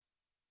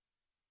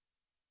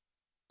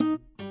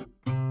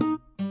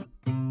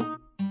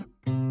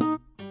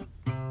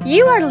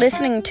You are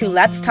listening to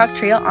Let's Talk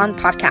Trio on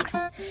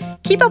podcast.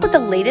 Keep up with the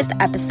latest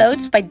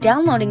episodes by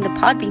downloading the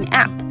Podbean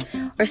app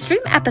or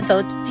stream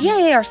episodes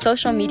via our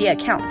social media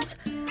accounts.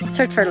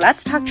 Search for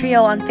Let's Talk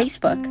Trio on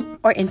Facebook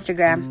or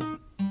Instagram.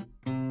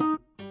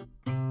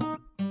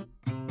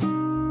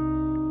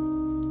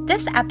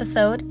 This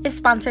episode is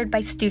sponsored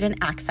by Student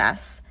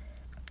Access.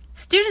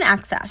 Student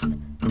Access,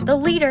 the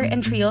leader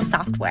in Trio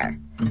software.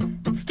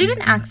 Student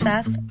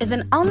Access is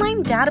an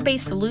online database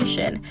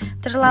solution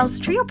that allows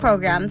Trio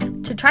programs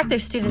to track their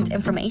students'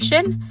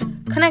 information,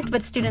 connect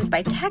with students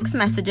by text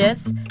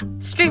messages,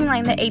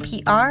 streamline the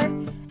APR,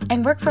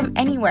 and work from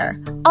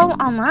anywhere,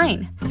 all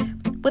online,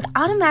 with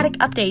automatic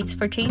updates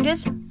for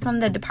changes from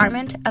the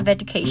Department of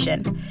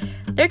Education.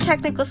 Their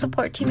technical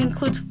support team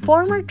includes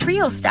former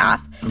Trio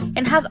staff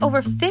and has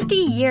over 50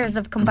 years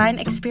of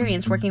combined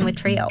experience working with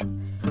Trio.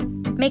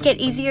 Make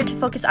it easier to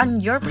focus on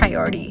your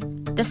priority,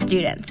 the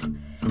students.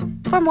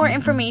 For more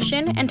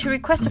information and to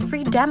request a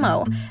free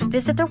demo,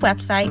 visit their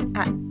website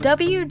at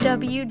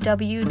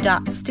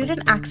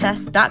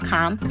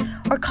www.studentaccess.com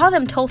or call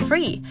them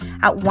toll-free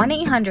at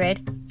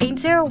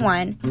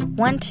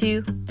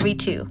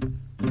 1-800-801-1232.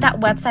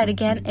 That website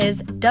again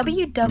is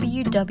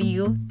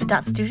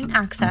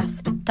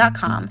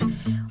www.studentaccess.com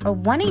or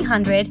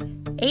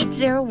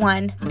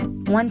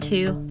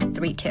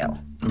 1-800-801-1232.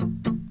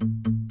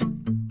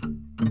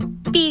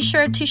 Be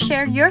sure to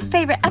share your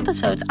favorite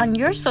episodes on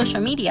your social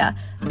media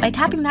by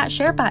tapping that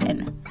share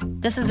button.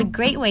 This is a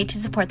great way to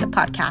support the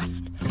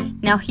podcast.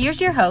 Now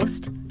here's your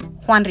host,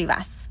 Juan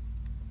Rivas.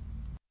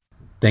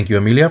 Thank you,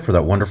 Amelia, for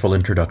that wonderful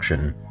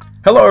introduction.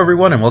 Hello,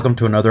 everyone, and welcome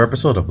to another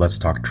episode of Let's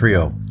Talk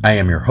Trio. I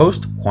am your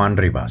host, Juan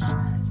Rivas.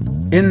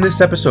 In this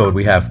episode,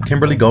 we have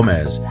Kimberly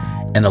Gomez,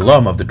 an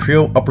alum of the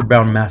Trio Upward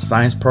Bound Math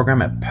Science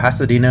program at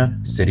Pasadena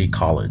City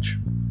College.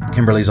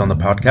 Kimberly's on the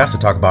podcast to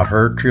talk about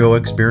her Trio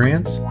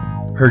experience,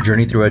 her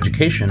journey through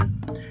education,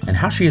 and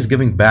how she is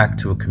giving back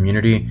to a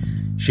community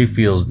she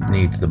feels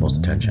needs the most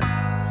attention.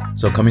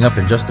 So coming up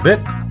in just a bit,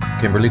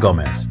 Kimberly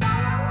Gomez.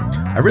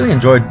 I really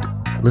enjoyed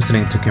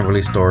listening to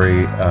Kimberly's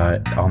story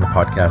on the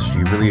podcast. She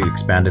really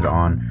expanded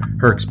on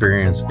her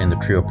experience in the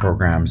Trio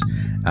programs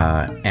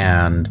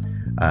and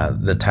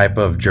the type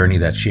of journey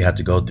that she had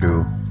to go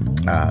through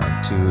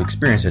to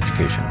experience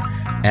education.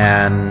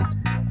 And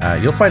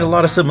you'll find a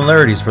lot of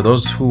similarities for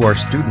those who are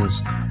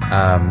students.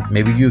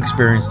 Maybe you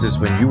experienced this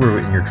when you were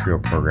in your Trio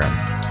program.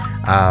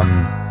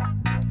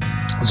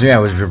 So yeah,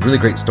 it was a really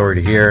great story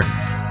to hear.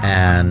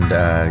 And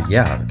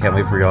can't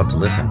wait for y'all to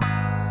listen.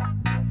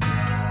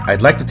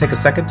 I'd like to take a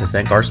second to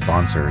thank our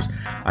sponsors,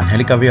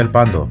 Angelica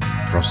Villalpando,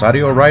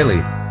 Rosario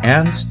O'Reilly,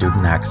 and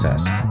Student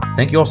Access.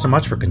 Thank you all so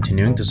much for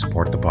continuing to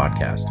support the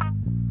podcast.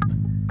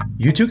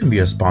 You too can be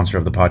a sponsor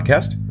of the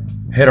podcast.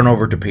 Head on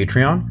over to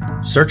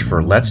Patreon, search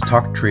for Let's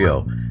Talk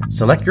Trio,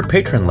 select your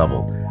patron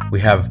level. We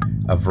have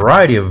a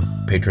variety of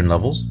patron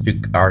levels.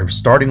 Our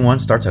starting one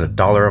starts at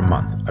 $1 a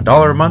month.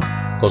 $1 a month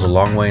goes a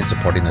long way in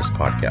supporting this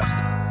podcast.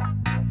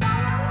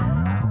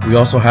 We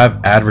also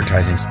have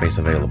advertising space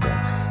available.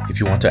 If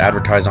you want to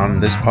advertise on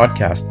this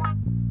podcast,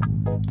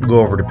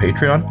 go over to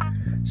Patreon,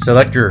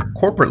 select your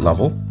corporate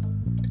level,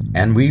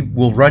 and we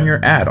will run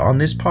your ad on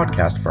this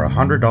podcast for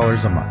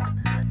 $100 a month.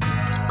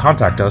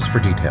 Contact us for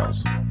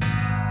details.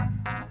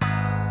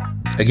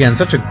 Again,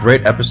 such a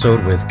great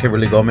episode with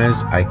Kimberly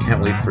Gomez. I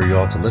can't wait for you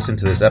all to listen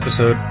to this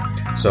episode.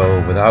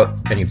 So without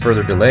any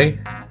further delay,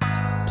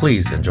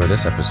 please enjoy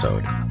this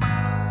episode.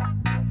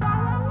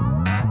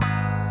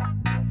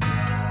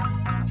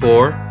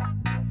 4,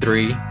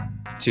 3,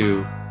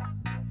 2,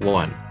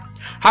 1.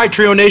 Hi,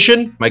 Trio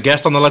Nation. My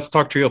guest on the Let's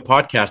Talk Trio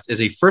podcast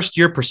is a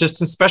first-year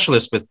persistence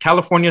specialist with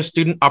California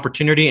Student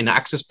Opportunity and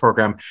Access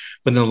Program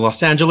within the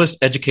Los Angeles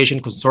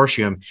Education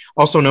Consortium,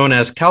 also known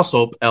as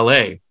CalSOAP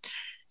LA.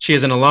 She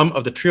is an alum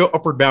of the Trio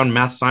Upward Bound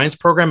Math Science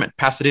program at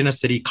Pasadena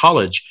City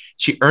College.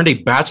 She earned a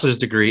bachelor's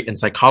degree in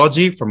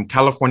psychology from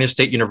California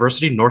State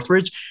University,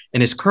 Northridge,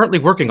 and is currently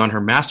working on her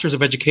master's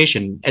of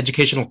education,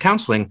 educational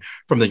counseling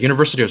from the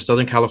University of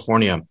Southern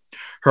California.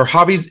 Her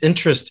hobbies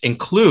interests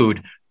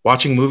include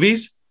watching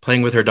movies,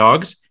 playing with her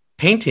dogs,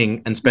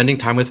 painting, and spending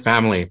time with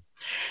family.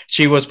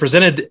 She was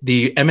presented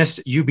the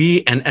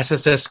MSUB and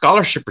SSS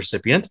scholarship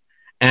recipient.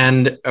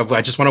 And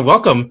I just want to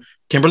welcome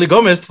Kimberly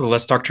Gomez to the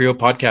Let's Talk Trio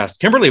podcast.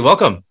 Kimberly,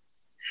 welcome.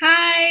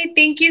 Hi,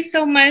 thank you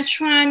so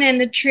much, Juan, and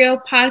the Trio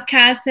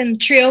podcast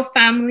and Trio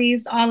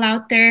families all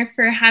out there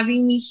for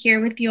having me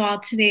here with you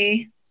all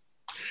today.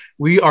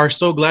 We are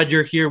so glad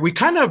you're here. We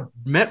kind of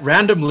met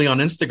randomly on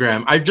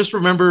Instagram. I just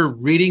remember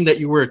reading that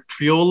you were a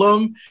Trio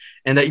alum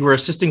and that you were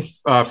assisting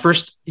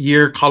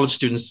first-year college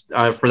students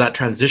for that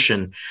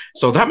transition.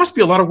 So that must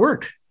be a lot of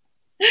work.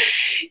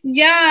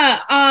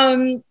 Yeah,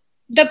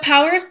 the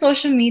power of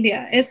social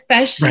media,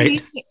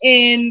 especially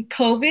in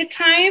COVID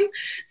time.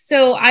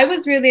 So I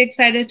was really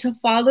excited to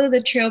follow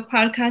the Trio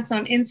podcast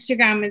on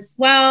Instagram as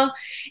well.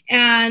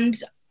 And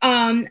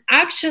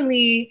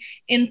actually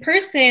in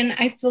person,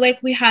 I feel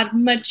like we had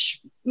much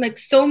like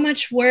so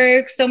much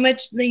work, so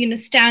much,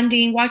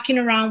 standing, walking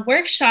around,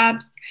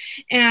 workshops.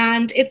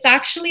 And it's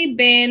actually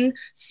been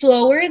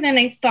slower than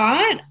I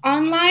thought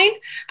online.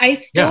 I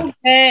still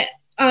get,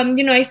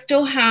 I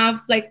still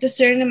have like the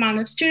certain amount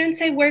of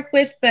students I work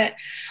with, but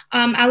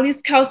at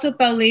least Causa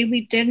Ballet,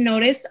 we did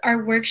notice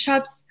our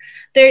workshops,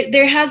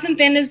 there hasn't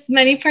been as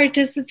many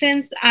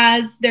participants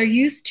as they're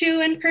used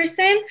to in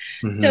person.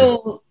 Mm-hmm.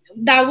 So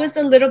that was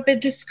a little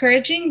bit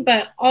discouraging,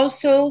 but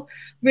also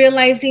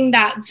realizing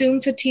that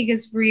Zoom fatigue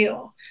is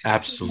real.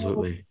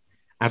 Absolutely. So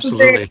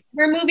absolutely.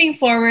 We're moving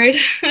forward.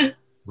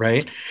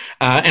 Right.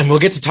 And we'll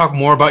get to talk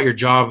more about your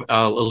job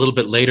a little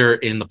bit later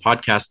in the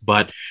podcast,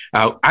 but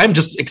I'm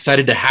just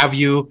excited to have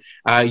you.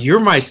 You're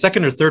my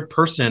second or third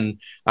person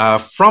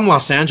from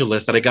Los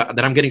Angeles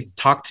that I'm getting to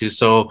talk to.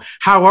 So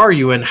how are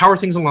you and how are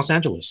things in Los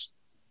Angeles?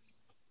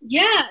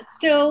 Yeah.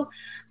 So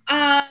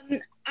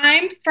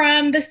I'm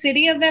from the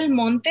city of El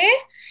Monte,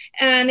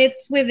 and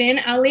it's within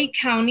LA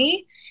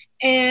County,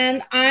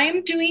 and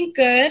I'm doing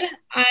good.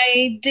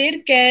 I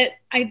did get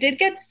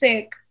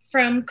sick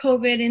from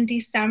COVID in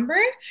December.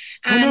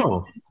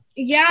 And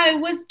yeah, it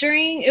was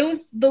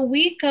the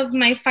week of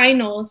my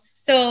finals.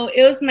 So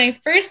it was my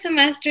first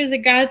semester as a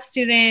grad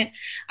student.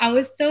 I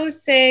was so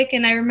sick,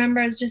 and I remember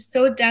I was just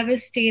so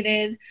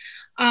devastated.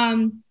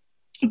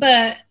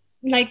 But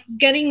like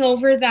getting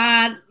over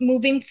that,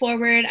 moving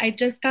forward, I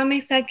just got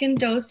my second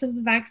dose of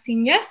the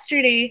vaccine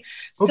yesterday.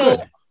 So good.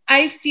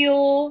 I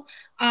feel,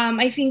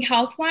 I think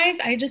health-wise,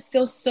 I just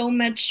feel so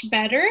much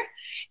better.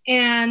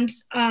 And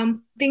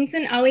things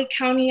in LA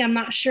County, I'm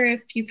not sure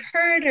if you've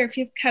heard or if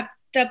you've kept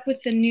up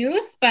with the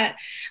news, but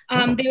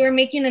they were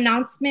making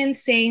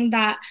announcements saying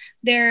that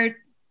they're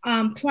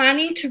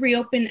planning to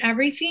reopen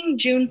everything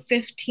June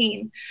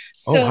 15.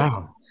 So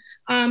wow.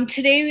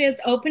 Today is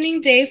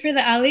opening day for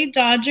the LA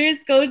Dodgers.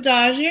 Go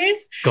Dodgers.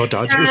 Go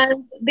Dodgers.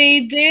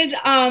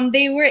 And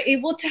they were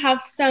able to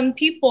have some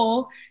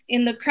people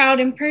in the crowd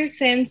in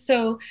person.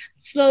 So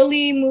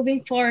slowly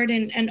moving forward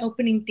and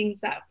opening things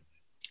up.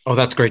 Oh,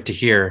 that's great to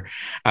hear.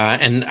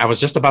 And I was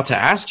just about to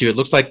ask you, it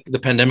looks like the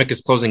pandemic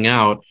is closing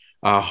out,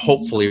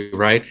 hopefully,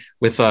 right?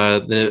 With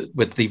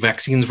the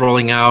vaccines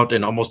rolling out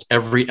and almost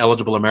every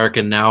eligible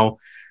American now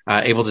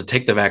able to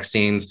take the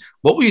vaccines.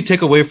 What will you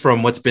take away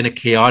from what's been a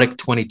chaotic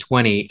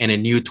 2020 and a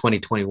new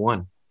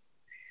 2021?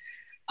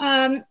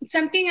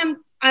 Something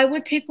I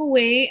would take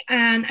away,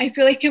 and I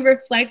feel like it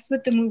reflects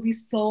with the movie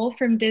Soul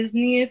from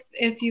Disney,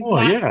 if you've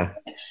watched it.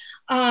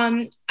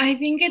 I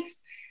think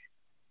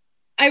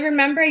I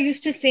remember I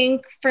used to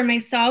think for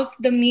myself,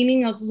 the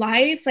meaning of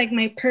life, like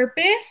my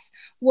purpose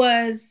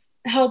was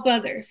help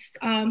others.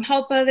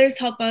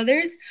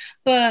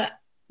 But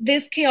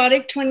this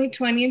chaotic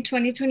 2020 and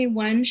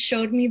 2021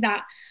 showed me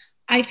that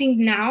I think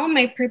now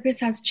my purpose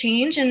has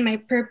changed, and my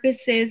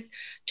purpose is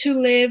to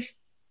live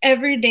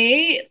every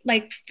day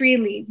like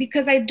freely,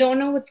 because I don't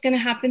know what's going to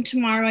happen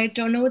tomorrow. I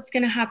don't know what's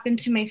going to happen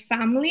to my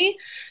family.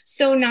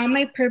 So now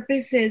my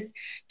purpose is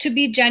to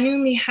be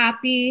genuinely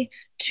happy,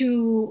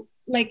 to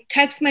like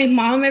text my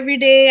mom every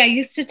day. I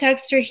used to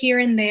text her here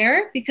and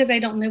there because I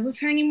don't live with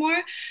her anymore.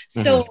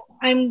 So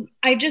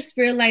I just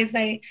realized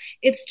my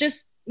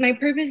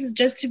purpose is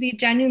just to be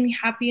genuinely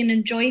happy and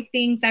enjoy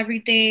things every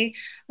day.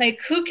 Like,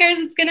 who cares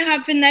what's going to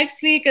happen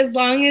next week as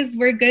long as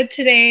we're good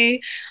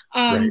today.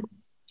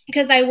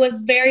 Because I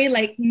was very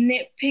like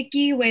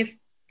nitpicky with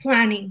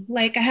planning.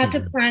 Like I had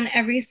to plan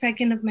every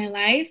second of my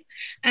life.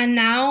 And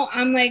now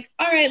I'm like,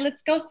 all right,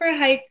 let's go for a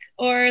hike,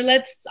 or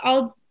it's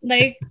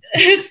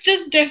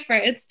just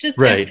different. It's just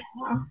right.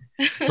 different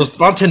now. So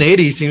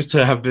spontaneity seems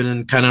to have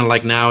been kind of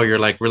like, now you're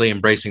like really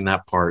embracing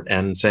that part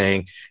and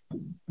saying,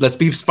 let's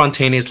be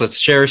spontaneous. Let's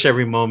cherish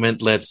every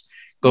moment. Let's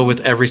go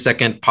with every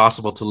second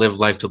possible to live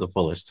life to the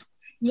fullest.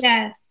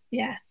 Yes.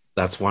 Yes.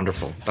 That's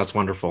wonderful. That's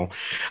wonderful.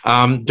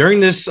 During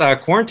this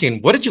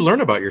quarantine, what did you learn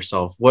about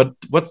yourself? What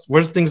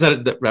are things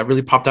that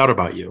really popped out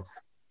about you?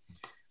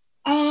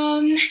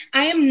 I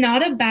am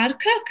not a bad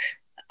cook.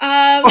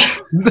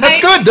 That's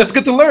good. That's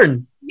good to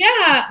learn.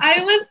 Yeah,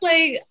 I was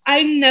like,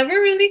 I never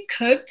really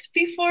cooked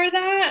before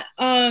that.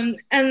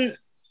 And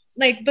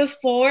like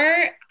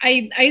before,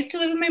 I used to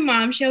live with my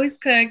mom. She always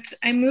cooked.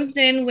 I moved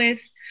in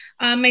with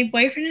my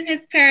boyfriend and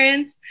his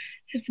parents.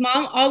 His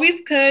mom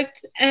always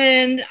cooked.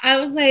 And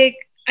I was like,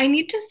 I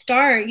need to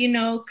start,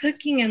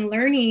 cooking and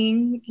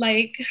learning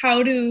like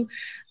how to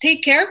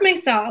take care of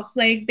myself,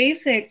 like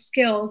basic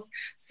skills.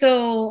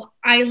 So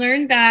I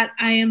learned that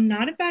I am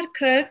not a bad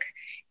cook,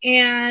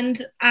 and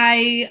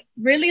I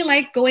really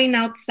like going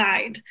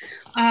outside.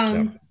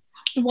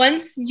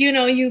 Once,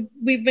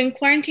 we've been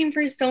quarantined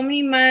for so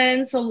many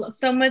months,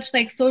 so much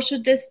like social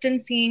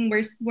distancing,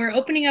 we're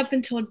opening up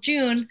until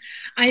June.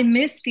 I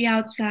miss the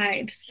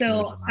outside.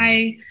 So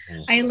I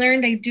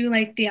learned I do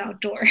like the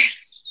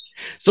outdoors.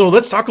 So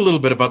let's talk a little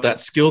bit about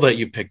that skill that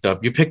you picked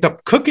up. You picked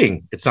up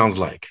cooking, it sounds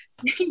like.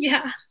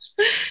 Yeah.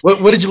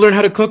 What did you learn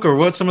how to cook, or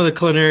what's some of the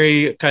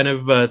culinary kind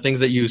of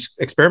things that you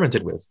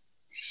experimented with?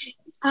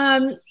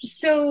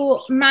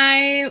 So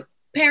my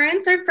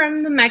parents are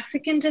from the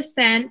Mexican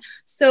descent,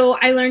 so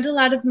I learned a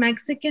lot of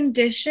Mexican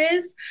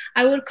dishes.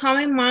 I would call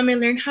my mom. I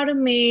learned how to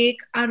make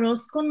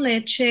arroz con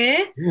leche.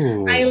 I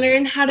Ooh.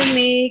 learned how to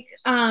make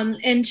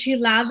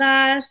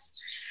enchiladas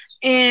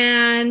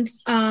and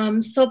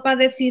sopa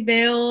de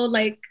fideo.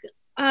 Like,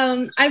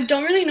 I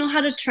don't really know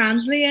how to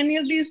translate any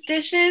of these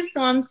dishes,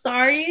 so I'm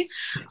sorry.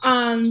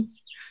 Um,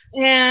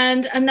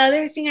 and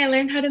another thing I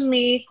learned how to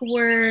make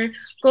were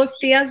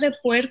costillas de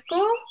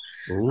puerco.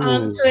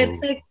 So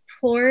it's Ooh. like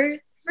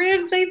pork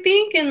ribs, I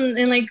think,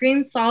 and like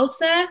green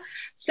salsa.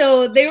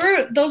 So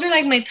those are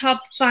like my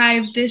top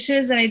 5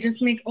 dishes that I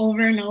just make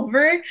over and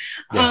over.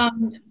 Yeah.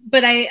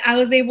 But I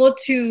was able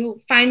to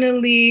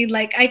finally,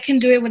 like, I can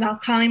do it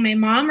without calling my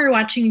mom or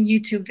watching a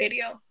YouTube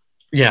video.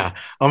 Yeah.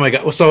 Oh my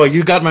God. So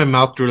you got my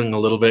mouth drooling a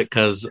little bit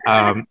because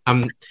I'm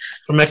from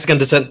Mexican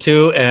descent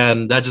too,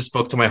 and that just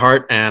spoke to my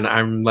heart. And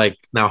I'm like,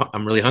 now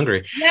I'm really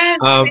hungry. Yes.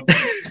 Um,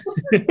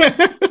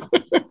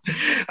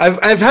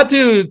 I've had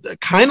to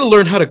kind of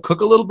learn how to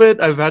cook a little bit.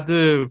 I've had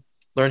to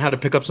learn how to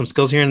pick up some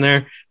skills here and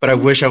there, but I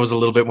wish I was a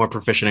little bit more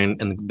proficient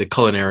in the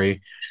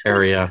culinary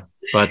area.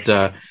 But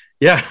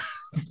yeah,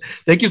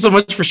 thank you so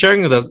much for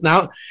sharing with us.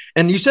 Now,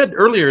 and you said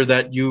earlier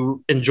that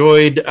you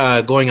enjoyed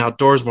going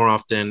outdoors more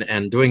often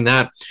and doing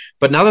that.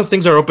 But now that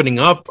things are opening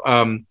up,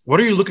 what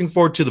are you looking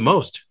forward to the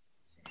most?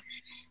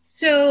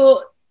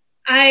 So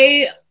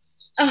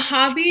a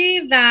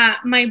hobby that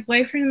my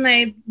boyfriend and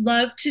I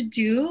loved to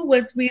do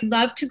was we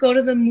loved to go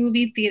to the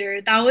movie theater.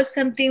 That was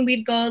something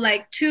we'd go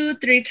like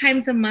 2-3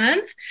 times a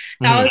month.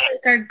 That was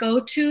like our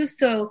go-to.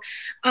 So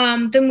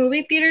the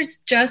movie theaters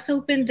just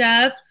opened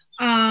up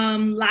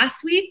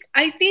last week,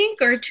 I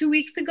think, or 2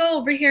 weeks ago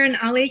over here in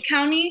LA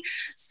County.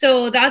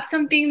 So that's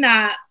something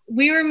that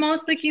we were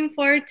most looking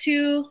forward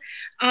to.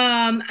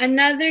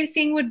 Another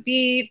thing would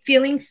be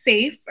feeling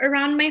safe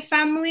around my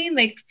family,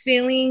 like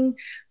feeling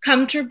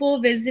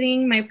comfortable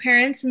visiting my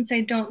parents since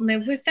I don't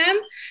live with them.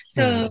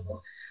 So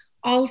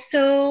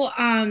also,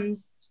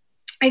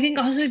 I think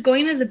also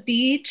going to the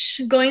beach,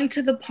 going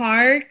to the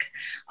park.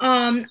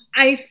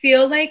 I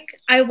feel like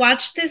I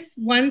watched this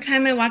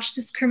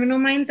Criminal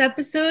Minds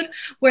episode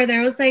where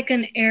there was like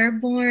an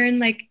airborne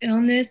like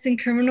illness in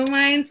Criminal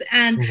Minds,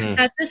 and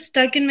that just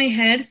stuck in my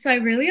head. So I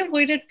really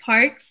avoided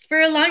parks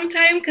for a long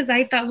time because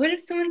I thought, what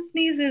if someone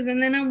sneezes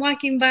and then I'm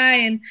walking by?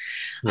 And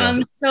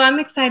so I'm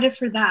excited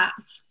for that.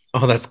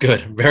 Oh, that's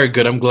good. Very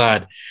good. I'm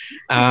glad.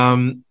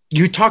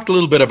 You talked a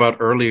little bit about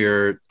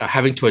earlier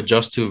having to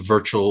adjust to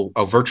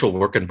a virtual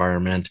work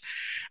environment.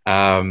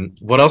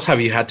 What else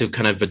have you had to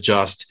kind of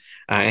adjust?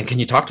 And can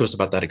you talk to us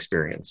about that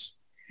experience?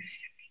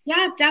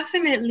 Yeah,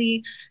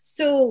 definitely.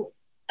 So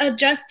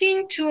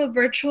adjusting to a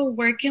virtual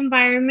work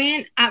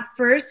environment at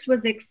first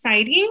was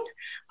exciting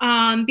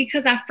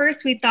because at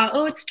first we thought,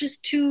 oh, it's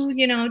just 2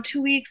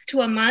 weeks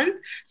to a month.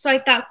 So I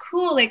thought,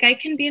 cool, like I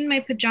can be in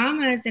my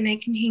pajamas and I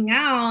can hang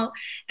out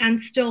and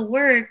still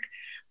work.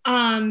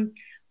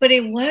 But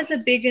it was a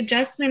big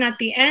adjustment at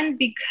the end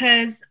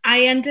because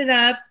I ended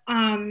up,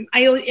 I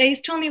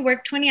used to only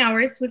work 20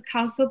 hours with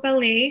Calso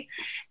Ballet.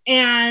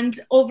 And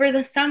over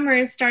the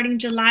summer, starting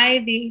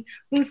July, they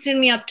boosted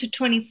me up to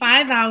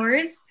 25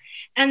 hours.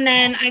 And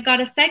then I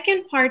got a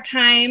second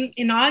part-time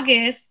in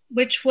August,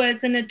 which was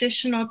an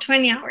additional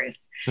 20 hours.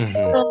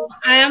 So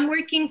I am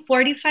working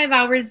 45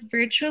 hours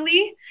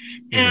virtually.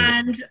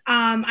 And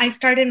I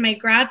started my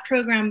grad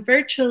program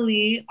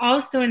virtually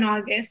also in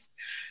August.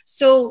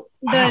 So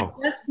the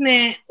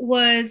adjustment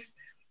was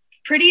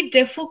pretty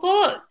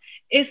difficult,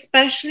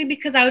 especially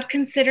because I would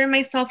consider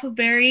myself a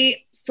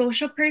very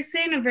social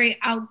person, a very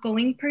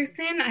outgoing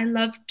person. I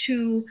love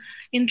to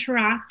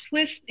interact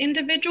with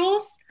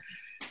individuals.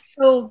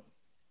 So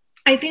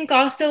I think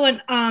also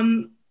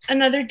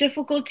another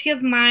difficulty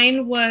of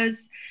mine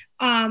was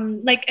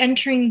like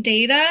entering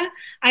data.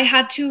 I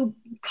had to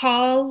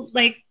call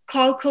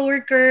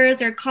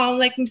coworkers or call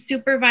like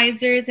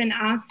supervisors and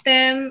ask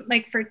them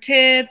like for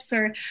tips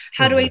or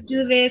how do I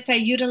do this. I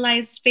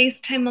utilized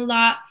FaceTime a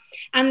lot.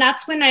 And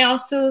that's when I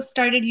also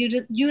started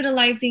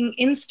utilizing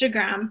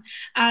Instagram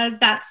as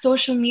that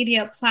social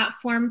media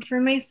platform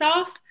for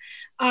myself.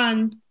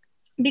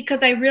 Because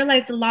I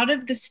realized a lot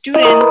of the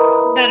students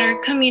that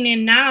are coming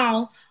in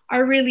now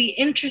are really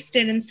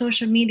interested in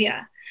social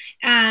media.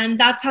 And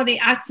that's how they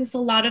access a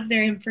lot of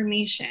their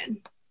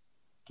information.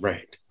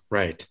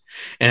 Right.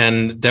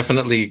 And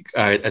definitely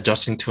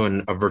adjusting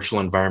to a virtual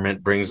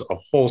environment brings a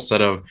whole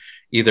set of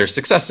either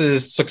success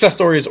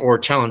stories or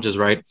challenges,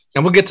 right?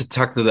 And we'll get to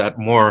talk to that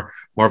more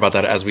about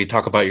that as we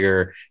talk about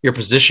your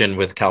position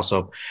with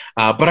CalSoap.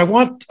 But I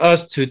want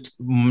us to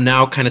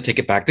now kind of take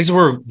it back. These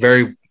were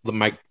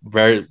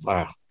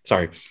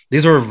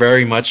these were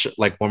very much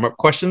like warm-up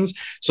questions.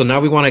 So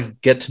now we want to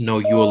get to know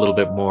you a little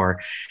bit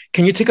more.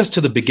 Can you take us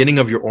to the beginning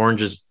of your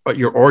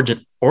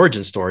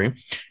origin story,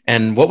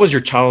 and what was your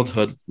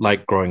childhood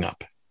like growing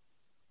up?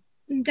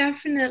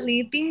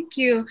 Definitely. Thank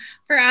you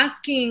for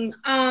asking.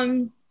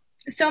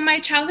 So my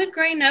childhood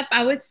growing up,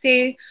 I would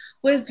say,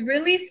 was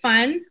really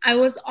fun. I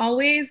was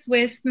always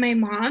with my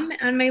mom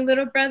and my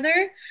little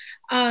brother.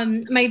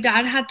 My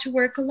dad had to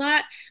work a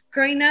lot,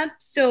 growing up.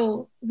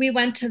 So we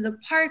went to the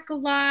park a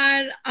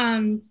lot.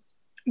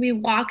 We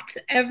walked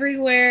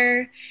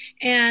everywhere.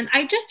 And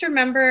I just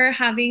remember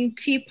having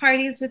tea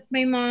parties with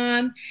my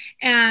mom.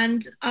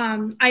 And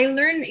I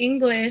learned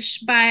English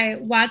by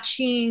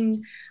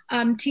watching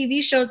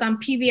TV shows on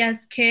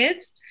PBS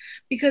Kids,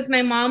 because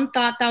my mom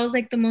thought that was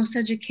like the most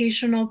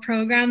educational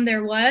program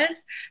there was.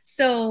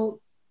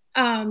 So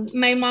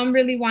my mom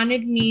really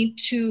wanted me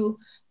to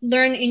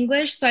learn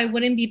English so I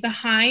wouldn't be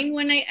behind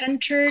when I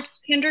entered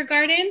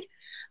kindergarten.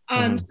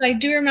 So I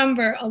do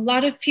remember a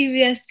lot of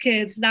PBS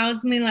Kids. That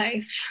was my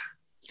life.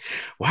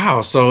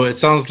 Wow. So it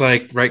sounds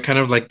like, right, kind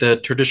of like the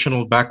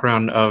traditional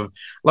background of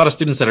a lot of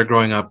students that are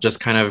growing up, just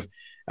kind of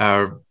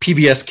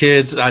PBS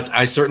Kids.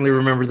 I certainly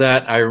remember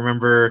that. I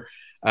remember.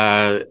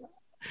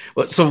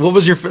 So what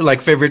was your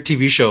favorite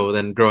TV show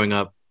then growing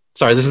up?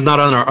 Sorry, this is not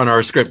on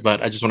our script,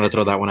 but I just want to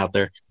throw that one out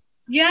there.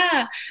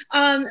 Yeah.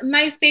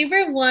 My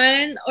favorite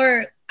one,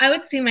 or I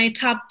would say my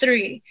top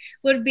 3,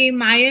 would be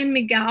Maya and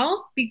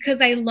Miguel,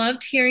 because I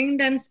loved hearing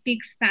them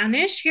speak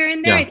Spanish here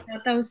and there. Yeah. I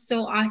thought that was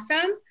so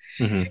awesome.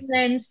 And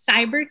then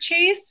Cyber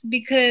Chase,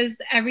 because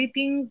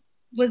everything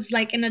was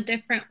like in a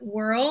different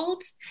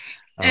world.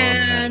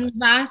 And nice.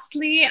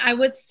 Lastly, I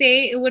would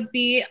say it would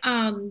be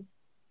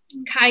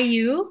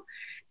Caillou,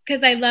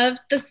 because I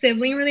loved the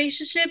sibling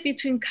relationship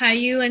between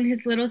Caillou and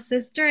his little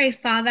sister. I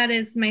saw that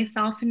as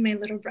myself and my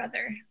little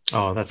brother.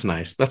 Oh, that's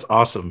nice. That's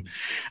awesome.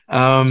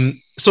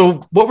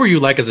 So what were you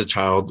like as a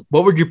child?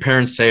 What would your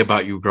parents say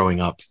about you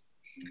growing up?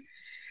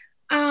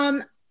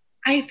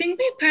 I think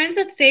my parents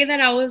would say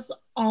that I was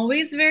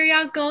always very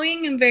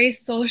outgoing and very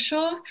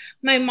social.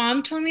 My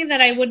mom told me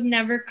that I would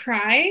never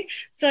cry.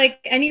 So like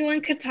anyone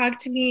could talk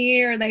to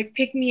me or like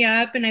pick me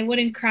up and I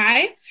wouldn't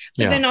cry.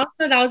 But then also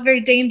that was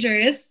very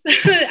dangerous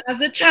as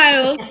a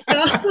child.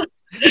 So.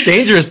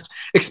 Dangerous.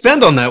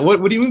 Expand on that.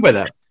 What do you mean by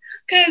that?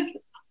 Because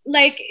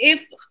like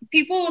if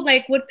people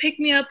would pick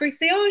me up or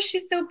say, oh,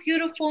 she's so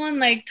beautiful, and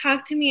like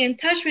talk to me and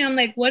touch me, I'm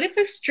like, what if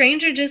a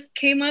stranger just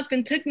came up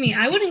and took me?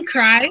 I wouldn't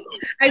cry.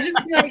 I just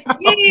be like,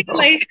 yay,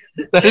 like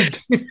that is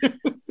so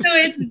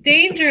it's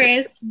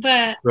dangerous.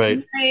 But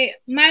right.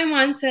 My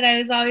mom said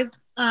I was always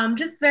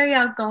just very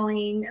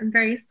outgoing and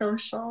very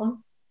social.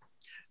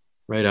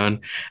 Right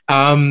on.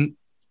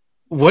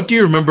 What do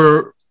you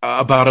remember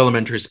about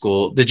elementary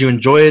school? Did you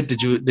enjoy it?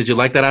 Did you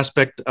like that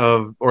aspect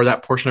of, or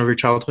that portion of your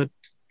childhood?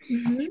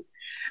 Mm-hmm.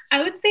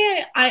 I would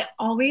say I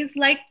always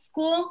liked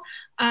school.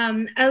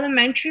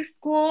 Elementary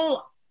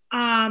school,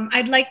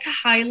 I'd like to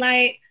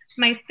highlight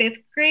my 5th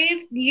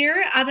grade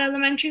year at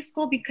elementary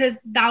school, because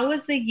that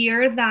was the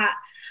year that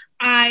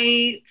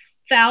I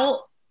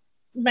felt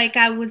like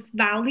I was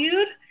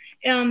valued.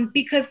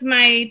 Because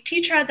my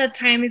teacher at that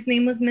time, his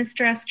name was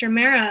Mr.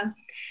 Estremera.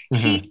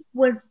 He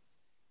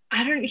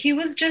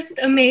was just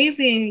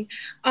amazing.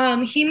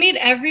 He made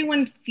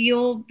everyone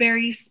feel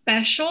very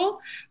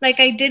special. Like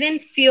I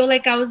didn't feel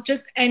like I was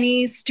just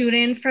any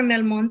student from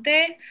El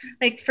Monte.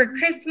 Like for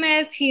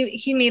Christmas,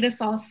 he made us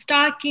all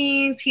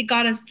stockings. He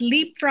got us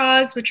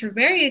leapfrogs, which are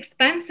very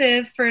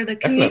expensive for the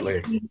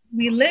community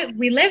we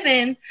live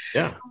in.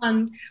 Yeah.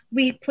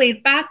 We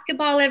played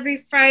basketball every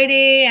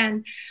Friday,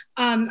 and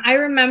I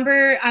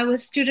remember I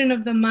was student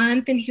of the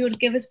month, and he would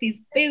give us these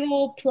big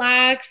old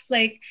plaques.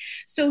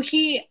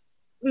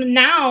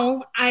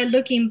 Now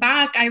looking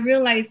back, I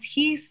realized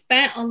he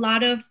spent a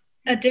lot of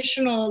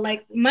additional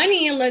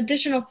money and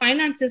additional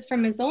finances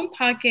from his own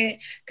pocket,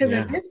 because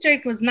the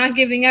district was not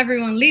giving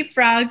everyone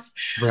leapfrogs.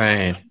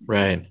 Right.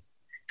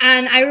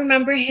 And I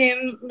remember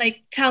him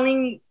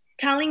telling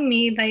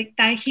me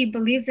that he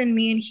believes in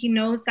me and he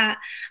knows that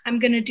I'm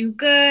gonna do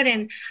good.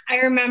 And I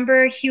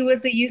remember he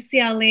was a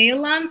UCLA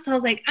alum, so I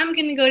was like, I'm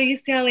gonna go to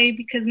UCLA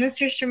because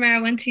Mr. Estremera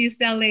went to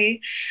UCLA.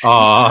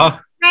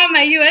 Aww. Not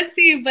my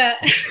USC, but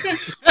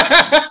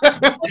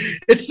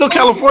it's still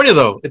California,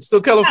 though. It's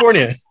still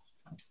California.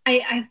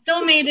 I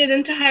still made it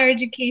into higher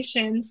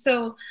education,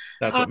 so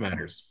that's what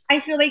matters.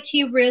 I feel like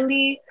he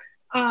really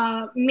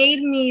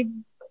made me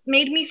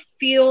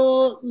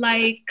feel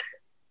like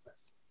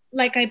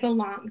I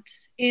belonged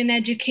in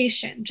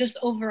education, just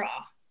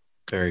overall.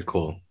 Very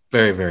cool.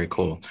 Very, very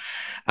cool.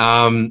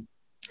 And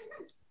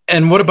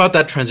what about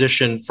that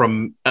transition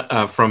from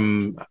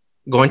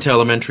going to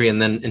elementary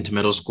and then into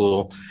middle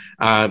school?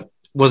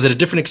 Was it a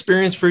different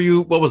experience for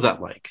you? What was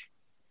that like?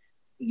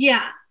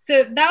 Yeah,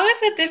 so that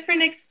was a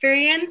different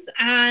experience.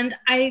 And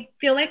I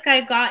feel like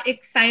I got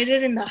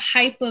excited in the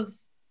hype of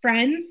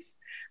Friends.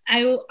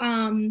 I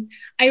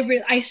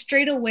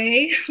straight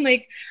away,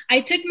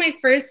 I took my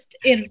first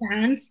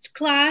advanced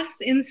class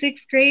in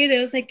 6th grade. It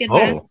was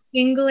advanced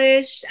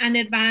English and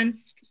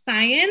advanced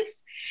science.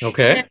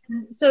 Okay.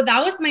 And so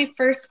that was my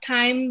first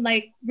time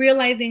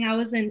realizing I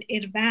was an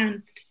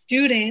advanced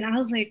student. I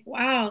was like,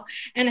 wow.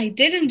 And I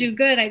didn't do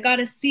good. I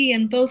got a C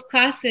in both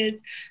classes.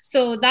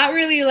 So that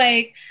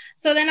really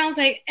so then I was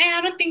like,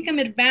 I don't think I'm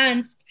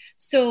advanced.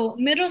 So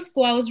middle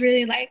school, I was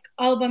really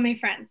all about my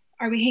friends.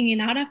 Are we hanging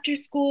out after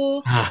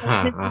school?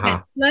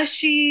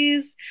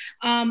 Plushies?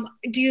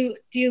 Do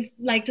you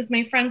does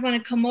my friends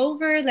want to come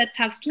over? Let's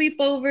have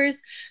sleepovers.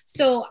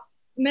 So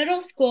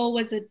middle school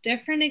was a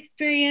different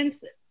experience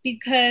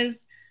because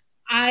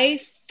I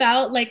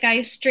felt like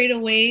I strayed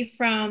away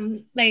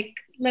from like,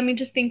 let me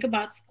just think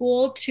about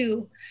school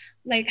to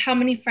like, how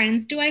many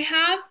friends do I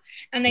have?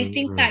 And I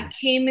think that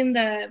came in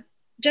the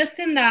just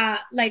in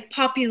that like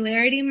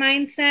popularity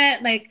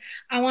mindset. Like,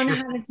 I want to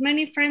have as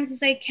many friends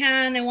as I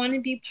can. I want to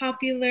be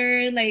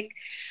popular. Like,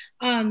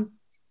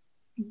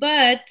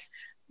 but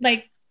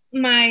like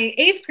my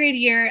 8th grade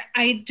year,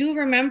 I do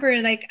remember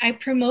like I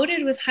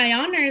promoted with high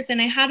honors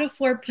and I had a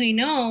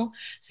 4.0.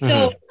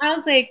 So I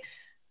was like,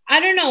 I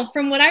don't know.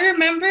 From what I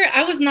remember,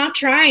 I was not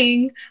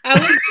trying. I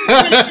was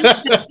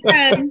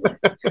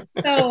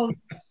so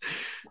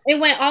it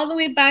went all the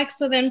way back.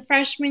 So then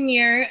freshman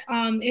year,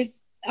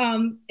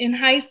 in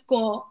high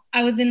school,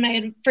 I was in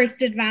my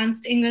first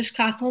advanced English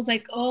class. I was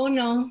like, oh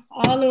no,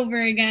 all over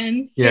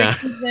again. Yeah.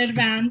 Here's the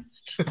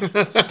advanced.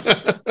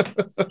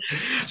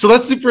 So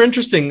that's super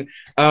interesting.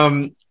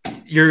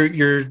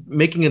 You're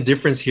making a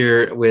difference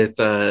here with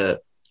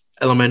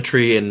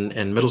elementary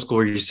and middle school,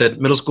 where you said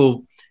middle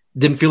school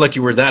didn't feel like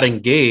you were that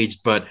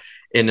engaged, but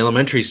in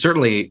elementary,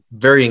 certainly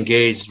very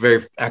engaged,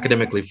 very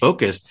academically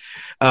focused.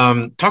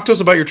 Talk to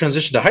us about your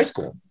transition to high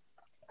school.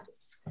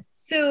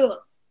 So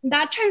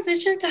that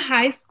transition to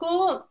high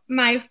school,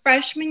 my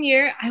freshman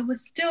year, I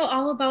was still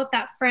all about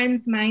that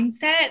friends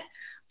mindset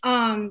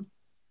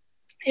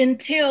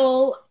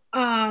until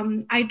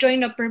I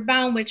joined Upper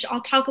Bound, which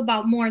I'll talk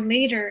about more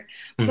later.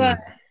 But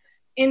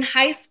in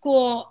high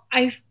school,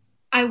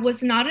 I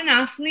was not an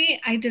athlete.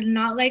 I did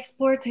not like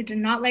sports. I did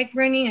not like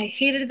running. I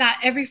hated that.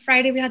 Every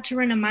Friday we had to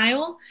run a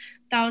mile.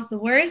 That was the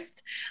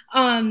worst.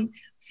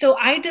 So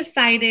I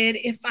decided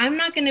if I'm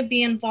not going to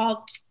be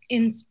involved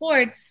in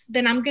sports,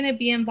 then I'm going to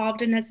be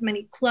involved in as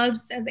many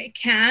clubs as I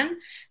can.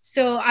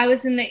 So I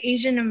was in the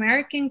Asian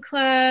American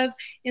Club,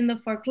 in the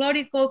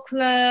Folklorico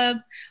Club,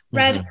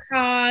 Red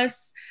Cross.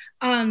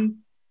 And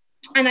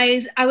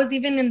I was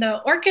even in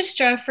the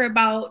orchestra for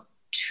about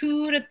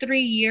 2 to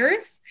 3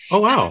 years.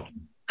 Oh, wow.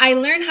 I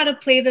learned how to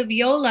play the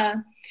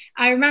viola.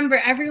 I remember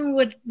everyone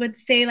would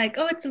say like,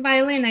 oh, it's a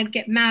violin. I'd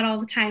get mad all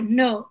the time.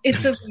 No,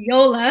 it's a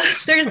viola.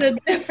 There's a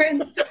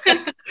difference.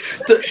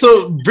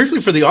 So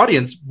briefly for the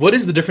audience, what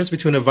is the difference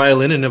between a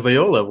violin and a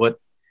viola?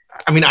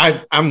 I'm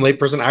a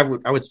layperson.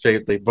 I would say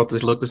they both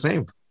just look the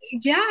same.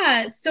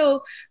 Yeah.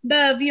 So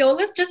the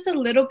viola is just a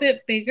little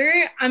bit bigger.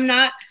 I'm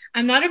not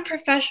a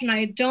professional.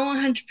 I don't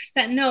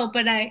 100% know,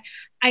 but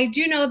I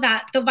do know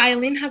that the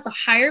violin has a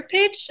higher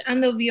pitch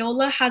and the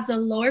viola has a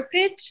lower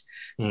pitch.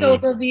 So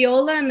the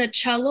viola and the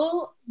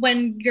cello,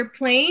 when you're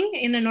playing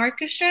in an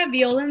orchestra,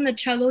 viola and the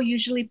cello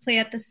usually play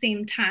at the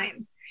same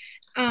time.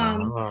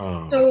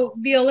 So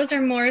violas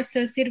are more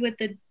associated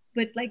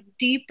with like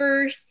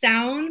deeper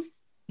sounds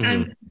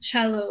and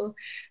cello.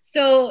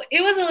 So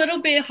it was a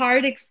little bit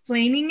hard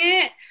explaining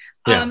it,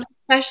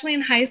 especially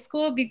in high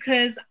school,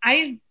 because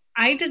I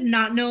did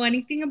not know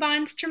anything about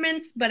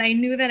instruments, but I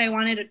knew that I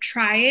wanted to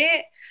try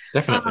it.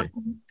 Definitely.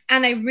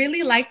 And I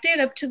really liked it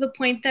up to the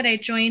point that I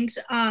joined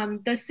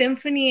the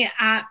symphony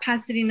at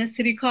Pasadena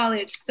City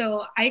College.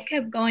 So I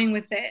kept going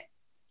with it.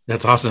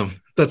 That's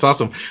awesome. That's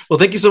awesome. Well,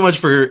 thank you so much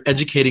for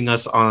educating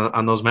us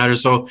on those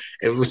matters. So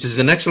this is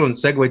an excellent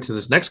segue to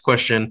this next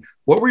question.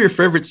 What were your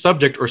favorite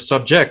subject or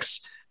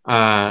subjects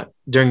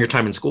during your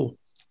time in school?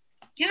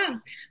 Yeah,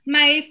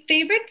 my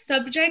favorite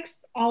subjects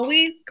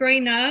always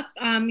growing up,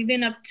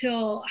 even up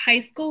till high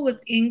school, was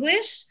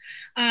English.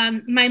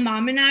 My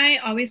mom and I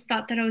always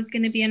thought that I was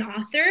going to be an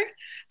author.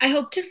 I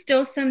hope to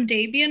still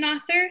someday be an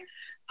author.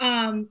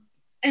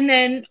 And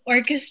then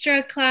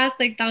orchestra class,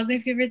 like that was my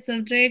favorite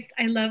subject.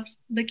 I loved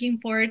looking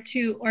forward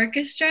to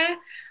orchestra.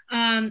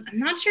 I'm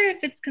not sure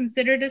if it's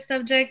considered a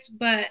subject,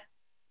 but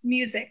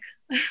music.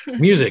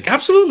 Music,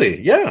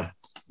 absolutely. Yeah,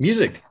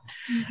 music.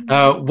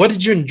 What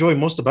did you enjoy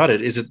most about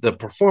it? Is it the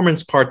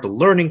performance part, the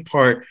learning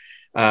part,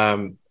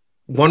 one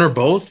or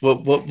both?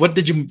 What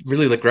did you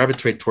really like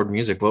gravitate toward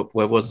music? What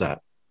was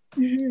that?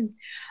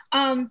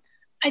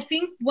 I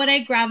think what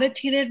I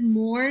gravitated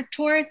more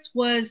towards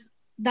was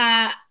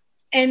that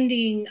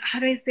ending, how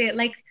do I say it?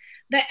 Like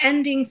the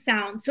ending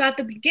sound. So at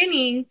the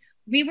beginning,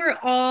 we were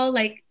all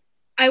like,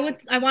 I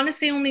want to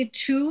say only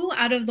 2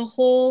 out of the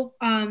whole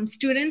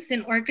students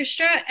in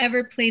orchestra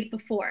ever played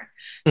before.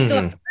 So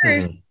at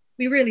first,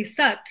 we really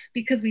sucked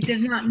because we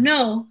did not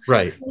know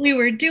what we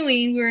were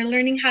doing. We were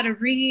learning how to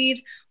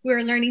read. We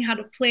were learning how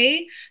to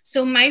play.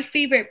 So my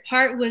favorite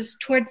part was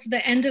towards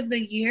the end of the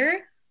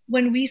year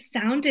when we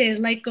sounded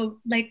like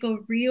a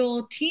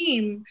real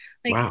team,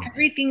 like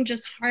everything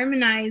just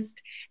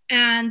harmonized.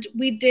 And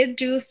we did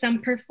do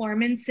some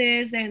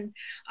performances, and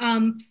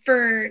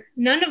for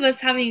none of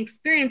us having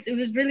experience, it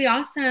was really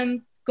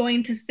awesome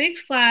going to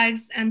Six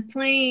Flags and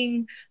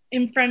playing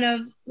in front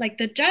of like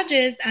the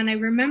judges. And I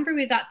remember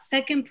we got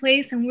second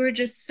place and we were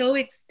just so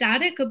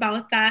ecstatic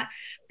about that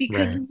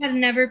because we had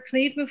never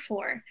played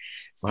before.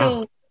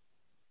 So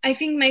I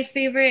think my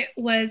favorite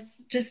was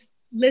just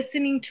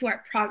listening to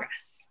our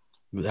progress.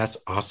 That's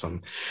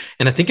awesome.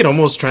 And I think it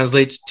almost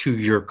translates to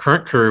your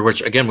current career,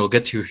 which again, we'll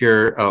get to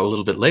here a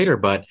little bit later,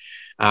 but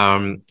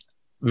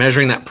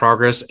measuring that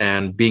progress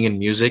and being in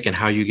music and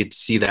how you get to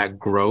see that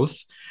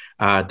growth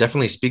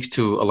definitely speaks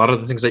to a lot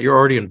of the things that you're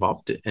already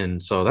involved in.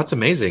 So that's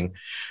amazing.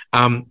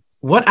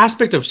 What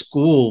aspect of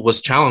school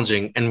was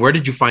challenging, and where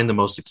did you find the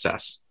most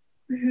success?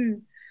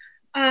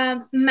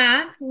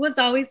 Math was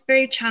always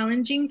very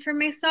challenging for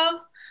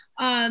myself.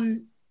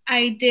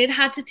 I did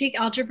have to take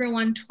Algebra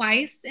 1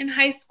 twice in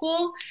high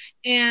school,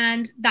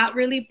 and that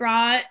really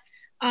brought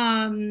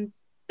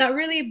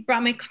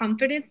my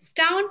confidence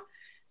down.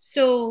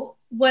 So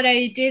what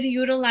I did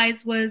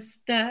utilize was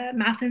the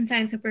Math and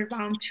Science Upward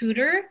Bound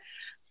tutor,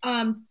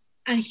 and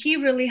he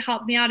really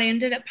helped me out. I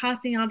ended up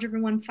passing Algebra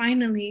 1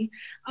 finally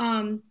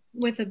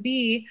with a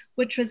B,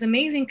 which was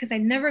amazing because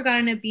I'd never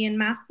gotten a B in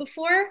math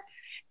before.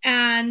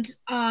 And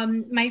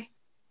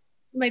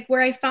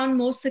where I found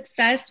most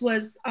success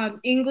was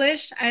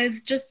English. I was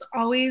just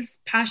always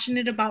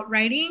passionate about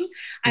writing.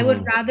 I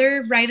would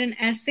rather write an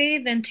essay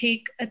than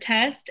take a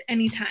test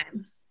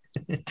anytime.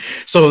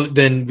 So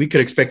then we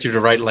could expect you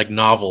to write like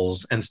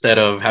novels instead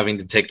of having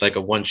to take like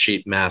a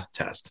one-sheet math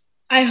test.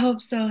 I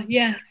hope so,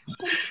 yes.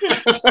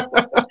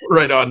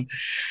 Right on.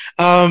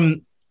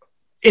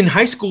 In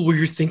high school, were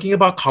you thinking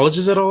about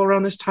colleges at all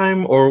around this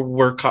time, or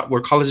were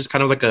colleges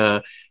kind of like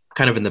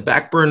in the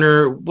back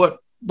burner? What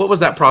was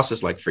that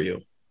process like for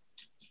you?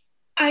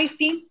 I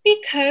think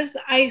because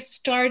I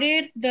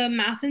started the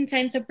Math and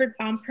Science Upward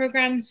Bound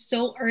program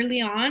so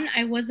early on,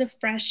 I was a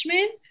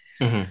freshman.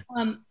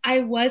 I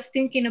was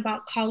thinking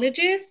about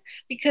colleges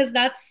because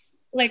that's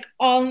like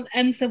all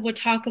MSIB would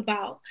talk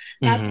about.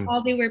 That's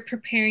all they were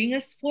preparing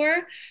us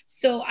for.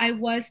 So I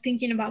was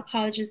thinking about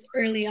colleges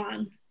early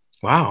on.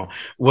 Wow.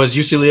 Was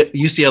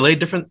UCLA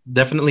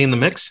definitely in the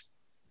mix?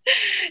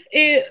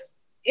 It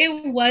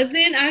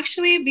wasn't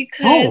actually,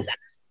 because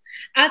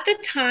at the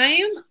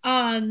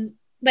time,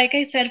 like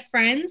I said,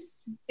 friends,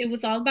 it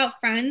was all about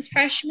friends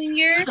freshman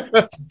year.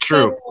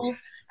 True. So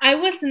I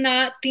was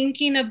not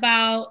thinking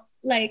about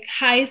like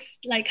high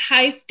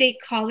state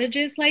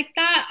colleges like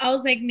that. I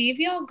was like,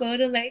 maybe I'll go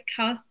to like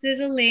Cal State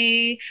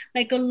LA,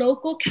 like a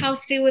local Cal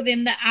State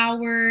within the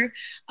hour.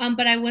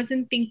 But I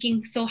wasn't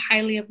thinking so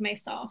highly of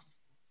myself.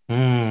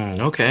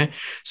 Okay.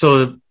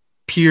 So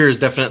peers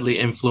definitely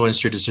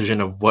influenced your decision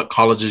of what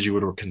colleges you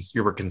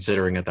were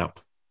considering at that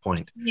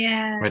point.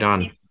 Yeah. Right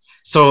on. Yeah.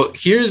 So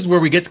here's where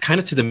we get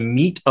to the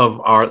meat of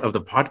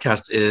the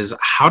podcast is,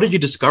 how did you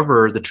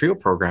discover the TRIO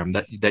program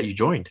that you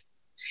joined?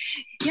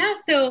 Yeah,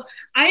 so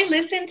I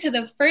listened to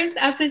the first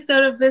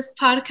episode of this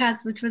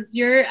podcast, which was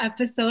your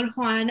episode,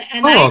 Juan.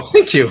 And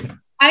thank you.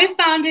 I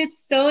found it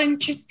so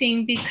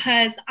interesting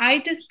because I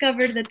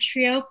discovered the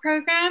TRIO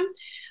program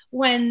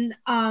when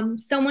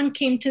someone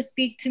came to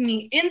speak to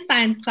me in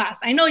science class.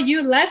 I know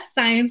you left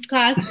science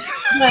class,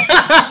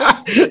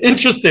 but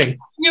interesting.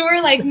 You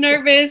were like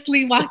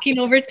nervously walking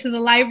over to the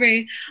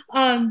library.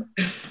 I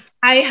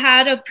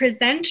had a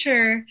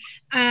presenter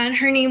and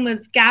her name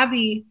was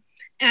Gabby.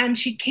 And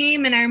she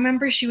came, and I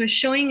remember she was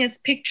showing us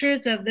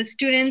pictures of the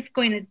students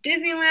going to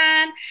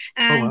Disneyland,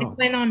 and they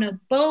went on a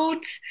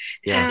boat.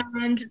 Yeah.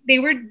 And they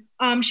were,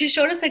 she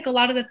showed us like a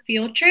lot of the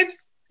field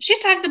trips. She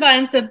talked about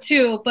MSIB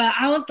too, but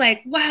I was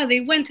like, wow,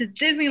 they went to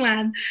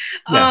Disneyland.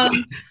 Yeah.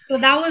 So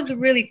that was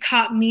really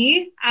caught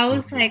me. I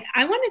was like,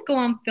 I want to go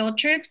on field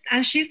trips.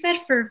 And she said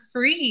for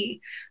free.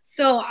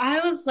 So I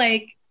was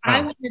like,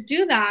 I want to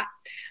do that.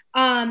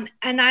 And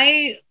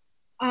I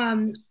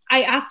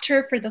asked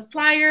her for the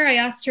flyer. I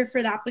asked her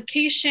for the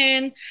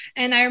application.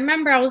 And I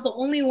remember I was the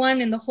only one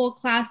in the whole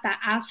class that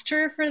asked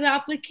her for the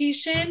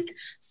application.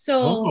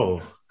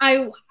 So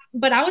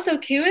but I was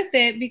okay with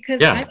it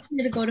because I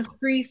wanted to go to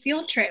free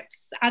field trips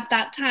at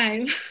that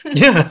time.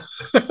 Yeah.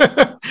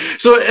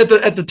 So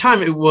at the time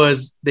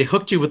they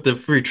hooked you with the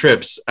free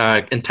trips,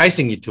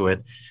 enticing you to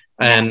it.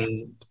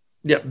 And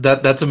yeah,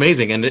 that's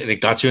amazing. And it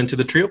got you into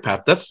the TRIO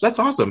path. That's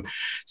awesome.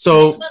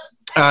 So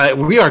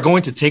we are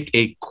going to take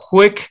a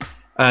quick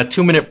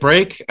 2-minute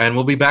break, and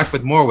we'll be back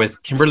with more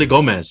with Kimberly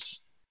Gomez.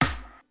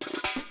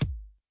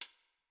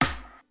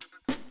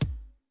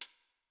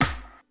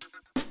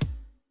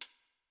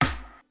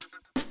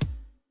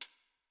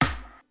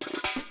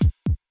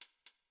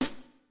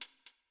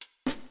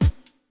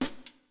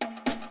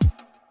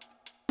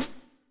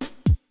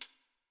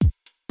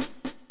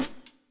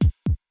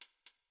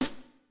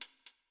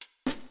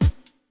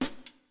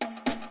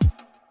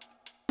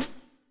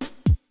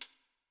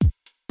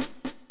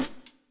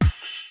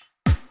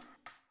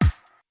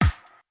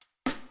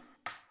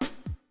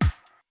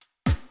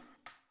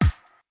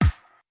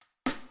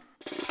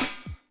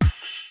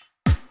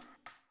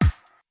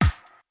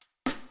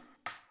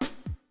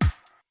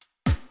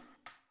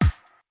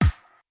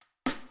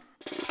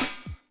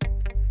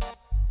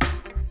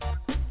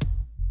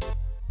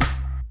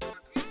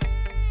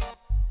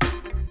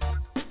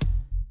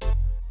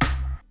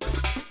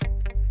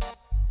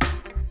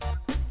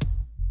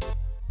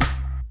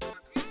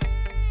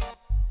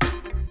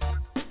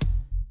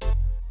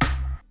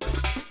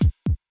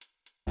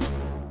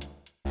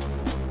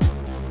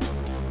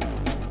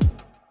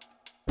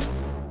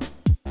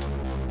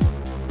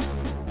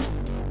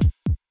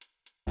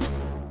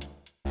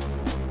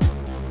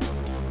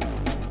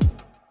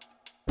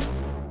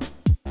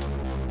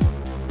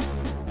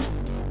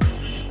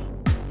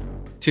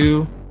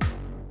 2,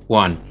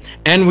 1.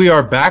 And we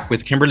are back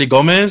with Kimberly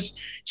Gomez.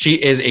 She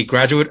is a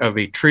graduate of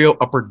a TRIO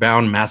Upward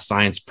Bound Math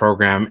Science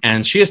program,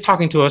 and she is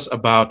talking to us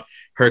about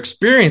her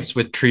experience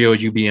with TRIO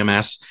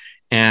UBMS.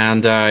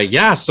 And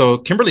so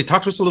Kimberly,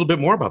 talk to us a little bit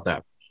more about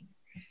that.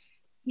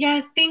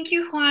 Yes, thank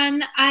you,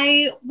 Juan.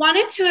 I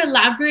wanted to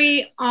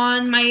elaborate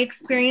on my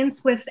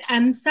experience with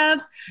MSUB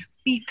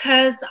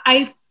because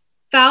I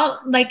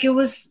felt like it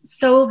was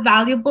so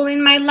valuable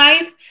in my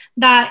life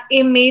that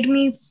it made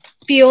me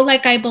feel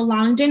like I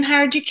belonged in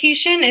higher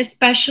education,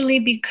 especially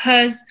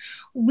because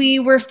we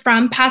were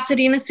from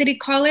Pasadena City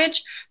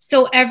College.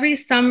 So every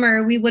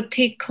summer we would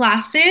take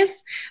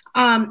classes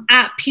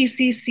at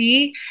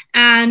PCC,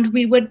 and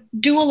we would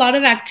do a lot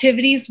of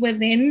activities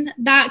within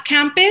that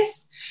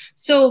campus.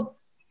 So,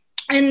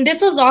 and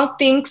this was all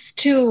thanks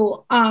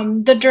to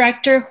the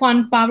director,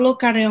 Juan Pablo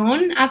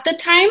Carreon, at the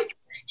time.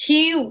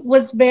 He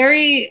was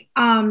very,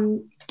 I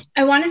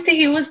want to say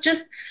he was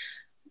just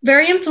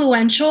very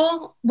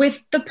influential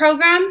with the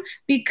program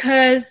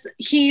because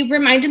he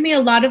reminded me a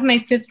lot of my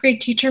 5th grade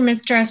teacher,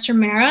 Mr. Esther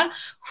Mera,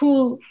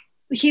 who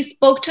he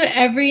spoke to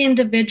every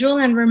individual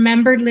and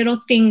remembered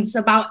little things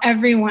about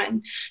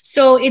everyone.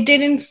 So it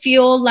didn't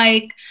feel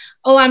like,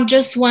 oh, I'm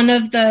just one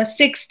of the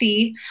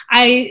 60.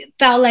 I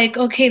felt like,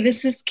 okay,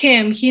 this is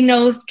Kim. He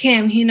knows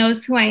Kim. He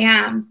knows who I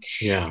am.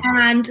 Yeah.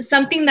 And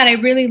something that I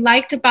really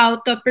liked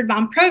about the Upward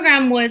Bound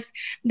program was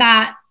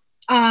that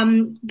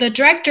the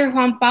director,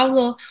 Juan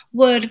Pablo,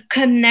 would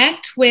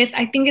connect with,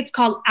 I think it's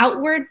called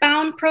Outward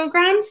Bound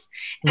programs,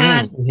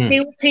 and they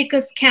would take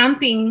us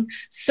camping.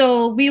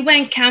 So we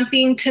went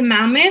camping to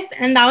Mammoth,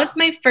 and that was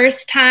my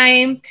first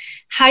time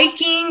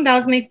hiking. That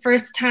was my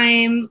first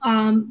time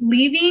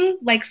leaving,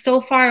 like so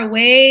far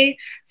away,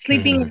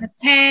 sleeping in a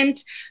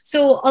tent.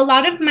 So a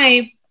lot of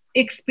my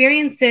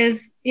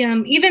experiences,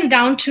 even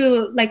down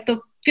to like the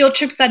field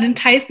trips that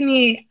enticed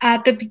me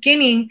at the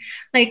beginning,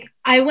 like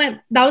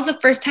that was the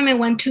first time I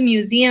went to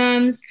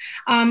museums.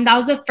 That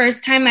was the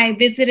first time I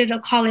visited a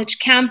college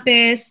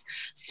campus.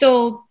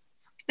 So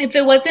if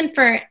it wasn't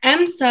for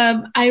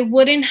MSUB, I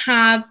wouldn't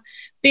have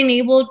been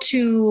able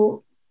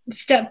to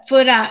step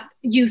foot at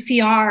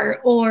UCR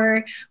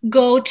or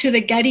go to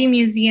the Getty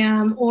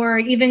Museum or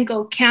even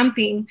go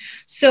camping.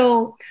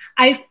 So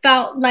I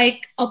felt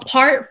like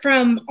apart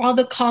from all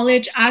the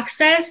college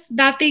access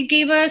that they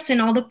gave us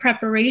and all the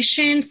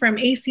preparation from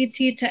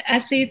ACT to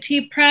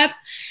SAT prep,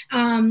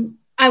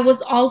 I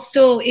was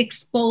also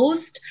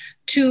exposed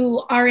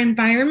to our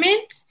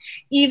environment.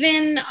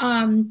 Even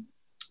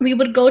we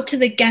would go to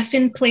the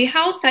Geffen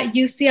Playhouse at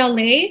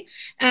UCLA,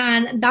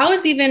 and that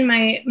was even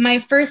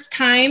my first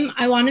time,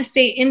 I want to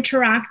say,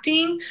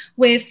 interacting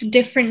with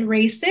different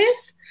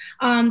races,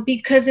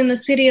 because in the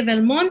city of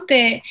El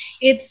Monte,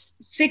 it's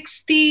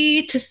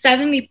 60 to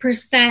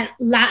 70%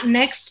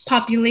 Latinx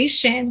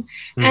population.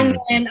 And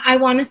then I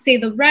want to say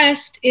the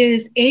rest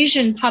is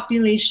Asian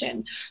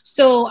population.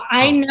 So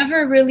I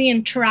never really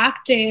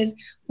interacted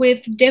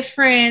with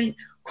different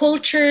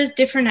cultures,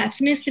 different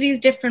ethnicities,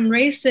 different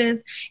races,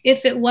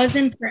 if it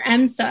wasn't for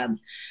MSUB.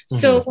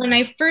 So when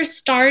I first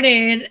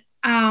started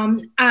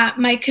at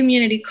my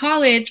community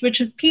college, which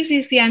was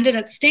PCC, I ended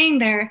up staying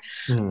there.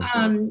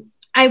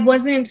 I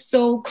wasn't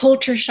so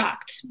culture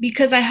shocked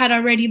because I had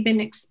already been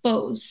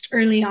exposed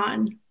early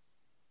on.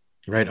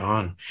 Right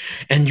on.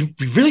 And you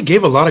really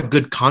gave a lot of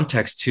good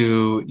context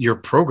to your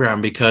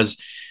program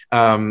because,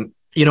 a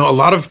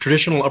lot of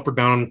traditional Upward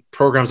Bound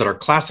programs that are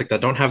classic that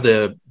don't have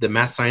the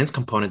math science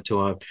component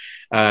to it.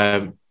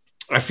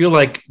 I feel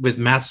like with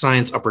math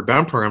science Upward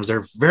Bound programs,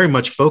 they're very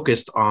much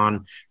focused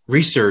on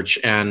research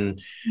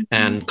and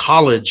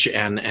college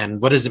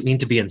and what does it mean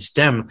to be in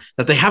STEM,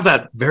 that they have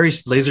that very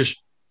laser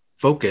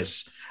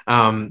focus.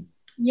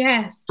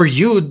 Yes. For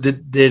you,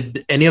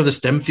 did any of the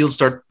STEM fields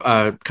start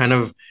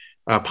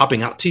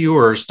popping out to you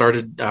or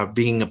started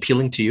being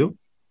appealing to you?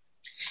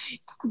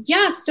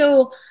 Yeah.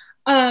 So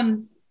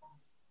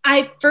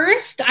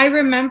I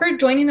remember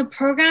joining the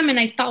program and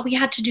I thought we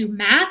had to do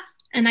math.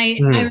 And I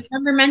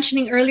remember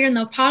mentioning earlier in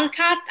the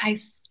podcast,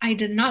 I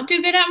did not do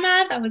good at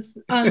math. I was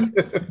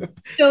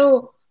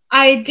so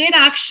I did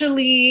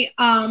actually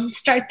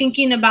start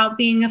thinking about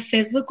being a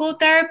physical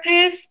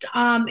therapist.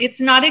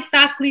 It's not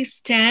exactly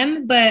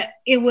STEM, but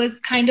it was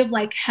kind of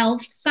like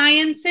health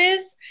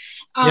sciences.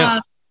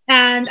 And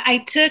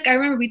I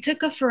remember we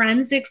took a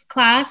forensics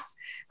class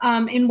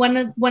in one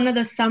of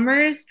the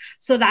summers.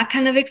 So that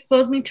kind of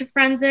exposed me to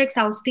forensics.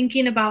 I was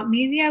thinking about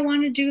maybe I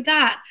want to do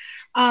that.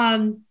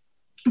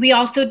 We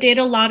also did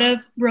a lot of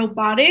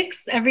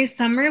robotics every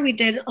summer. We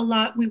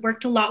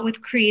worked a lot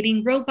with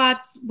creating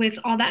robots with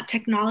all that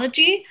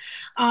technology.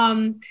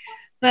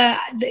 But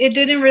it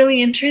didn't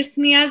really interest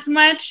me as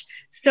much.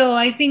 So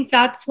I think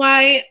that's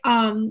why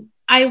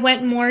I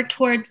went more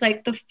towards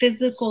like the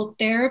physical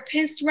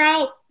therapist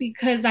route,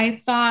 because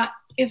I thought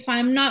if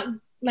I'm not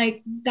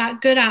like that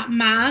good at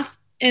math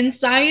and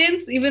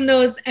science, even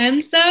though it's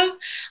MSUB,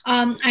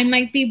 I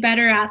might be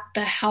better at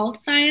the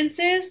health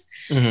sciences.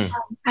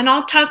 And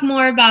I'll talk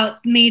more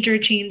about major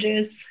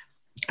changes.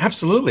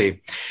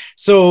 Absolutely.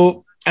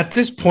 So at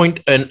this point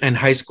in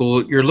high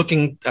school, you're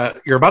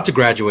about to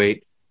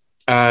graduate.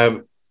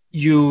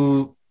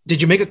 You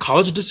did you make a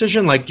college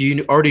decision? Like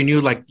you already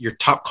knew like your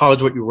top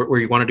college, where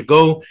you wanted to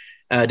go?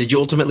 Did you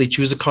ultimately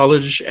choose a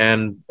college,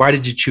 and why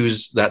did you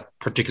choose that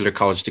particular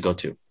college to go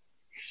to?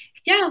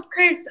 Yeah, of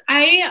course.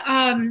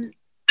 I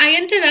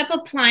ended up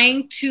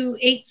applying to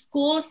 8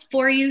 schools,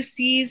 4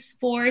 UCs,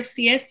 4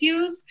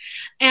 CSUs,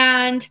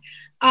 and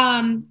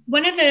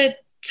one of the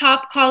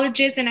top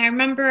colleges. And I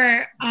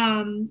remember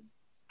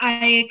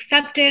I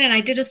accepted, and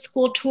I did a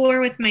school tour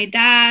with my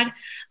dad.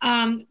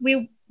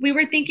 We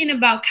were thinking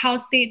about Cal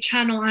State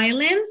Channel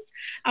Islands.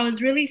 I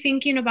was really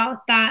thinking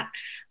about that.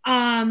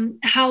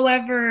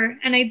 However,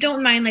 and I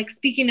don't mind like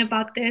speaking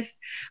about this,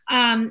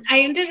 I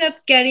ended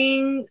up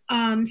getting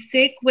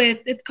sick with,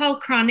 it's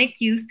called chronic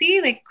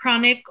UC, like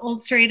chronic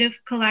ulcerative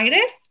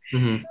colitis.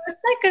 Mm-hmm. So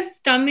it's like a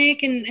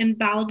stomach and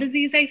bowel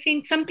disease, I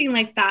think, something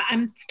like that.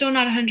 I'm still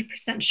not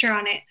 100% sure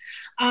on it.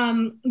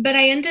 But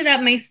I ended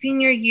up my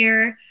senior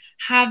year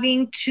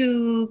having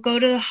to go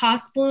to the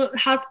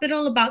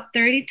hospital about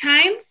 30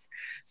 times.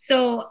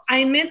 So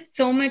I missed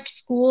so much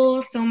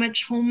school, so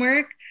much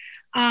homework.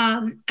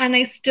 And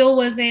I still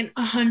wasn't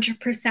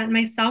 100%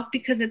 myself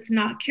because it's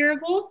not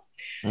curable.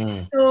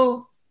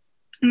 So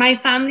my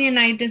family and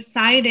I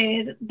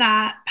decided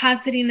that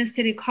Pasadena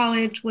City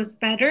College was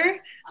better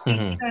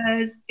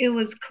because it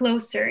was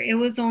closer. It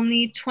was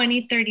only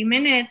 20, 30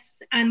 minutes,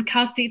 and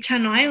Cal State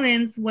Channel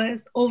Islands was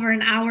over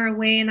an hour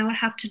away, and I would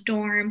have to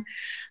dorm.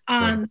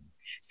 Right.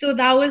 So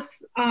that was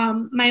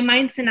my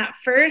mindset at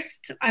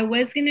first. I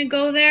was going to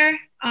go there.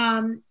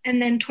 And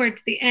then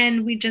towards the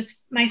end,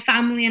 my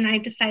family and I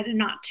decided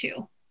not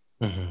to.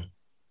 Mm-hmm.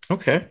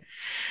 Okay.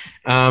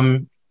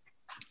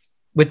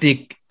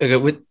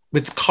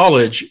 With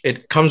college,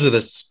 it comes with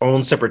its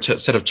own separate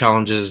set of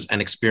challenges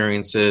and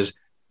experiences.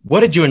 What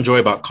did you enjoy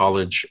about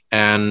college,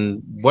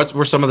 and what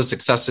were some of the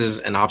successes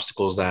and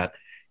obstacles that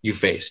you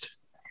faced?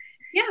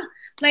 Yeah,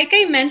 like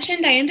I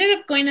mentioned, I ended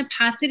up going to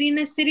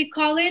Pasadena City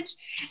College,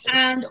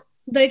 and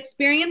the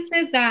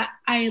experiences that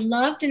I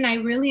loved and I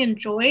really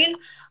enjoyed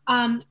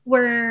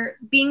were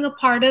being a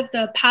part of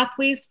the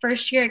Pathways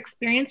First Year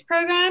Experience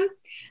Program,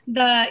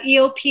 the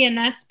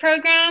EOP&S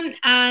program,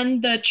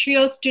 and the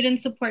TRIO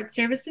Student Support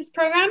Services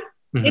program.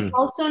 Mm-hmm. It's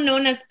also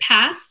known as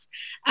PASS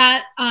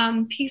at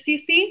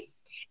PCC.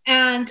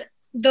 And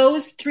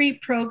those 3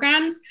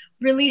 programs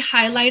really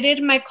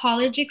highlighted my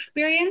college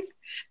experience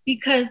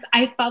because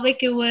I felt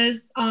like it was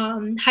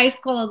high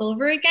school all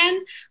over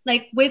again.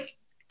 Like with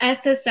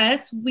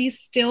SSS, we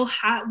still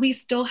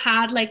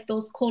had like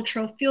those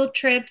cultural field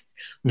trips.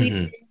 We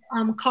did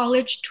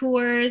college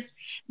tours.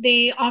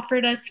 They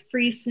offered us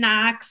free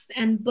snacks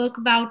and book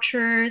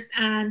vouchers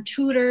and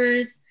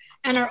tutors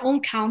and our own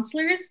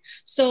counselors.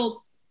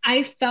 So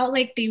I felt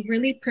like they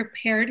really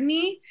prepared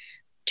me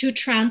to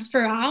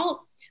transfer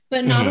out.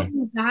 But not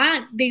only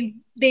that,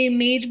 they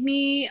made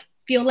me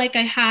feel like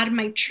I had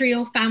my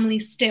TRIO family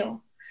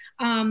still.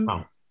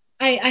 Wow.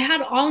 I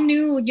had all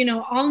new,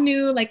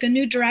 like a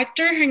new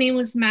director. Her name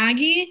was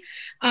Maggie.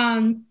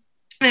 And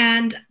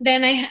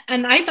then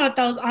I thought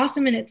that was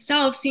awesome in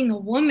itself, seeing a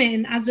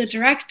woman as a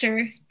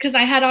director, because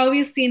I had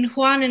always seen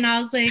Juan and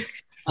I was like,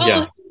 oh,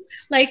 yeah.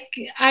 Like,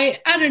 I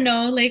don't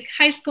know, like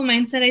high school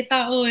mindset. I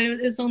thought, oh,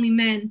 it's only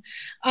men.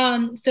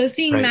 So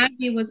seeing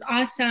Maggie was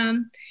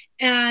awesome.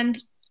 And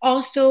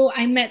also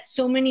I met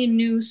so many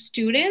new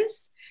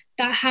students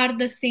that had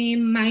the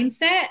same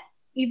mindset.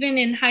 Even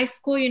in high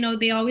school,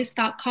 they always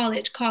thought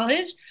college.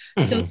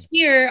 So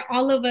here,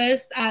 all of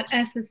us at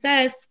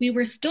SSS, we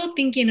were still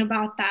thinking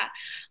about that.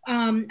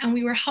 And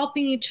we were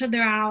helping each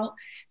other out.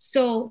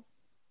 So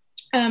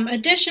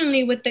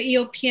additionally, with the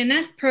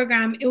EOP&S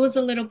program, it was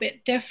a little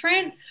bit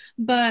different,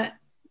 but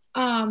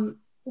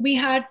we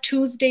had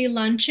Tuesday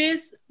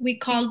lunches. We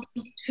called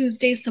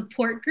Tuesday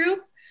support group.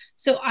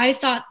 So I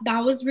thought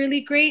that was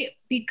really great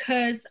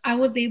because I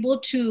was able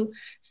to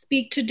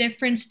speak to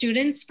different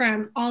students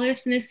from all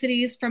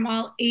ethnicities, from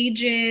all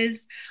ages,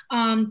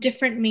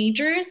 different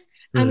majors.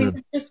 And we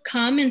would just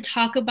come and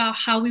talk about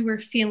how we were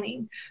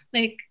feeling.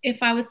 Like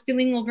if I was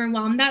feeling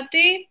overwhelmed that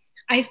day,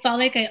 I felt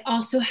like I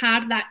also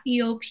had that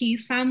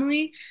EOP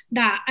family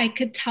that I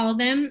could tell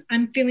them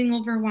I'm feeling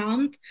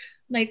overwhelmed.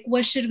 Like,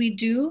 what should we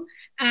do?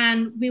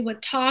 And we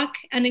would talk.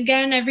 And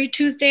again, every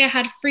Tuesday I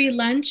had free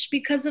lunch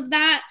because of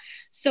that.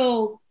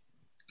 So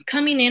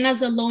coming in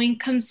as a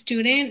low-income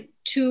student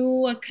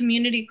to a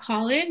community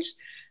college,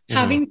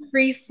 having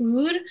free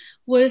food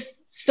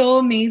was so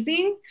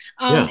amazing,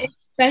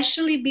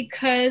 especially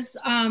because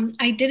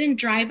I didn't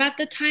drive at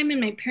the time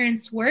and my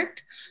parents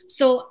worked.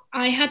 So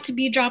I had to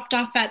be dropped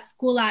off at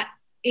school at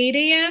 8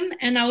 a.m.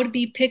 and I would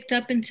be picked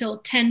up until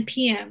 10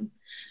 p.m.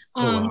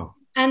 Wow.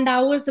 And that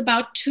was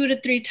about 2 to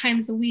 3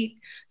 times a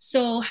week.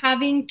 So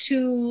having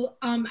to,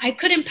 I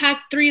couldn't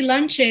pack 3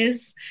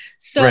 lunches.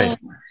 So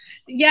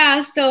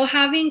yeah, so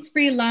having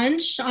free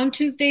lunch on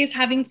Tuesdays,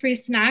 having free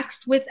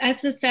snacks with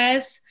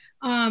SSS,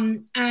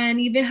 and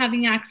even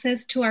having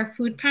access to our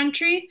food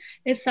pantry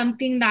is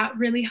something that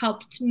really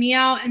helped me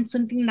out and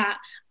something that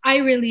I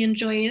really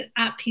enjoy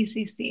at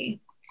PCC.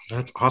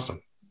 That's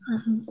awesome.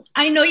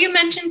 I know you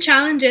mentioned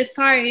challenges.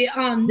 Sorry.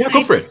 Yeah,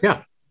 go for it.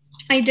 Yeah.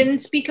 I didn't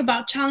speak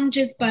about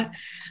challenges, but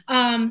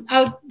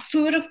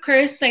food, of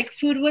course, like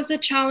food was a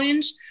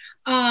challenge.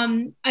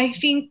 I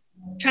think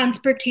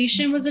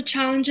transportation was a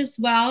challenge as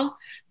well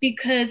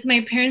because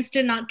my parents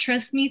did not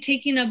trust me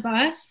taking a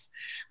bus.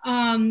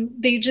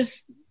 They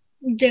just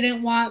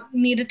didn't want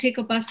me to take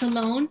a bus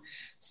alone.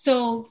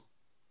 So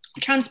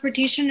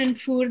transportation and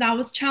food, that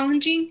was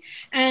challenging.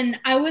 And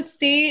I would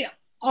say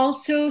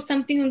also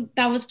something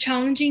that was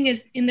challenging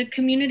is in the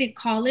community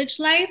college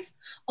life.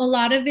 A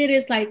lot of it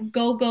is like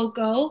go, go,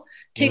 go,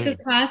 take a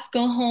class,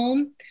 go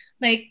home,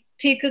 like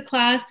take a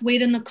class,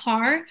 wait in the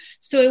car.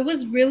 So it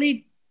was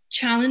really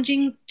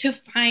challenging to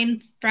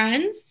find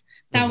friends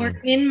that were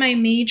in my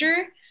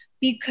major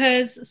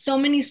because so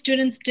many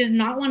students did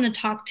not want to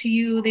talk to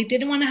you. They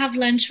didn't want to have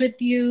lunch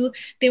with you.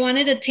 They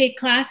wanted to take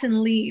class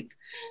and leave.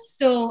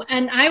 So,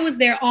 and I was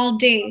there all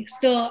day.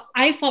 So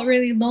I felt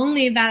really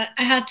lonely that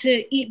I had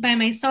to eat by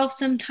myself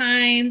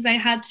sometimes. I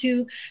had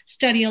to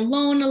study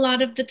alone a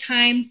lot of the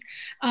times.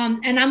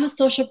 And I'm a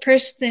social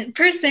person,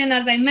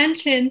 as I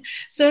mentioned.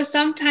 So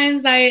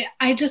sometimes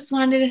I just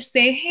wanted to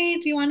say, hey,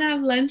 do you want to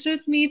have lunch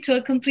with me, to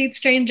a complete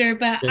stranger?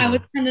 But I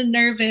was kind of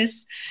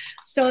nervous.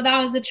 So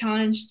that was a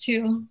challenge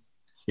too.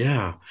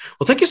 Yeah.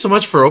 Well, thank you so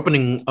much for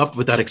opening up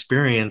with that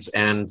experience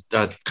and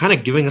kind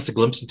of giving us a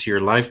glimpse into your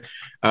life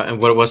and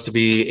what it was to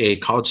be a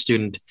college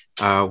student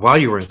while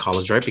you were in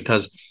college, right?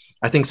 Because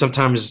I think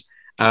sometimes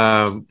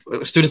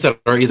students that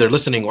are either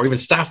listening or even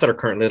staff that are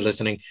currently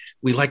listening,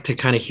 we like to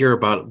kind of hear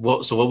about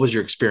what was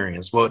your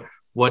experience?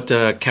 What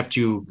kept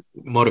you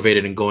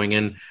motivated and going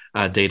in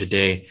day to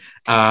day?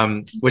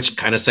 Which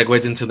kind of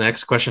segues into the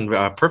next question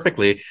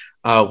perfectly.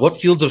 What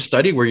fields of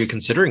study were you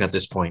considering at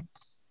this point?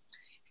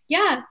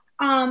 Yeah.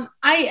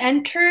 I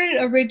entered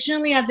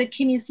originally as a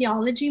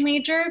kinesiology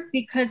major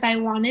because I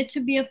wanted to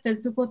be a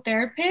physical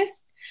therapist.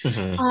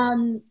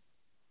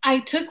 I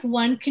took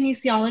one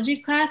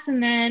kinesiology class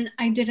and then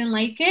I didn't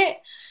like it.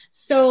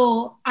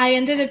 So I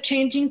ended up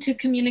changing to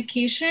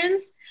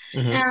communications.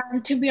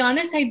 And to be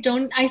honest,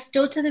 I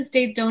still to this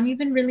day don't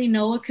even really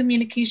know what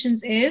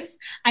communications is.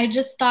 I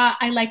just thought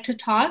I like to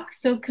talk.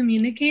 So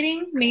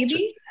communicating,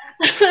 maybe.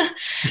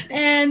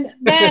 And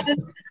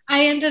then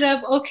I ended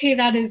up, okay,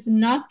 that is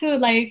not the,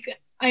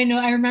 I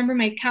remember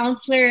my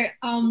counselor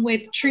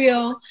with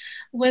Trio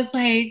was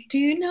like, do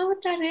you know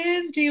what that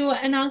is?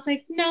 And I was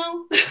like,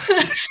 no.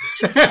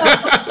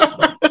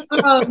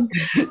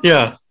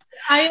 Yeah.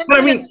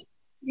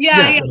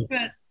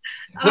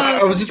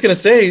 I was just going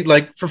to say,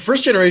 like, for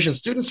first generation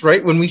students,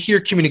 right, when we hear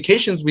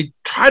communications, we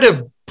try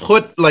to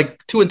put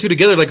like two and two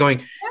together, like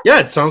going, yeah,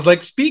 it sounds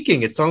like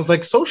speaking. It sounds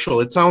like social.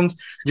 It sounds,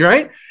 you're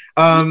right.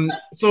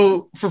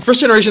 So for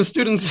first generation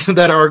students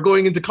that are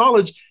going into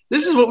college,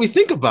 this is what we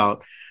think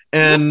about.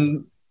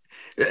 And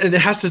it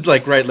has to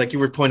like you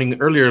were pointing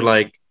earlier,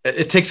 like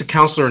it takes a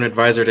counselor and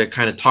advisor to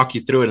kind of talk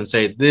you through it and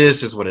say,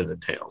 this is what it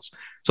entails.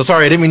 So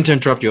sorry, I didn't mean to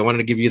interrupt you. I wanted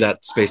to give you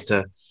that space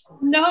to.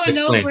 No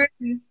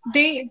worries.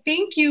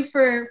 Thank you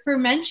for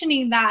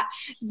mentioning that.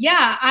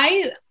 Yeah,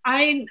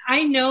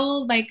 I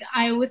know, like,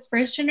 I was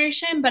first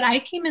generation, but I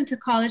came into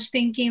college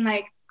thinking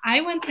like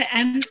I went to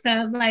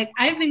EMSA, like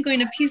I've been going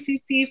to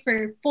PCC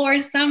for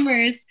 4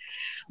 summers,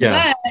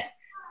 but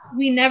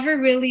we never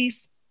really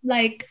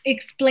like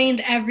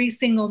explained every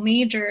single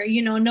major.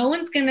 No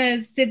one's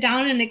gonna sit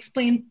down and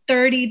explain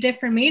 30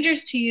 different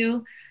majors to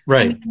you,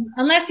 right?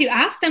 Unless you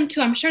ask them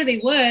to. I'm sure they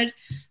would,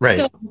 right?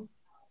 So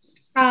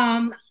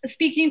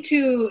speaking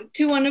to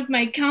one of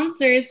my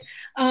counselors,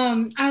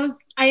 I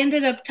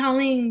ended up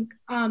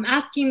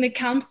asking the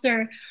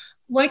counselor,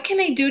 what can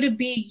I do to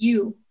be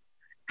you?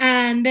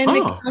 And then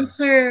the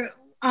counselor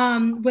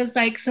was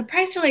like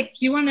surprised,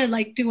 like, you want to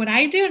like do what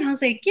I do? And I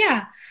was like,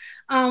 yeah.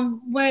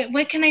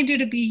 What can I do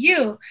to be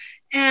you?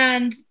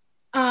 And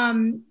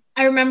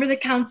I remember the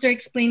counselor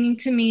explaining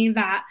to me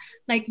that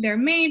like their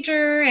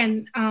major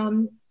and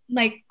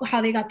like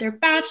how they got their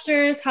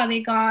bachelor's, how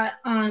they got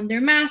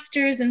their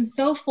master's and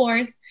so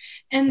forth.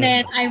 And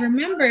then I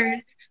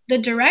remembered the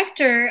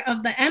director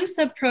of the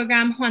EMSA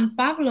program, Juan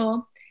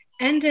Pablo,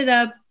 ended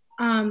up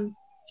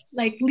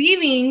like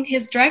leaving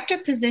his director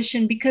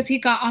position because he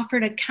got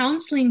offered a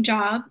counseling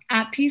job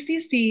at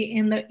PCC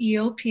in the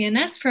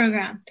EOP&S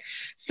program.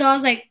 So I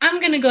was like, I'm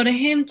going to go to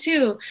him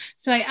too.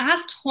 So I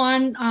asked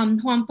Juan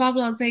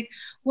Pablo, I was like,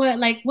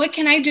 what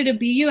can I do to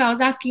be you? I was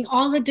asking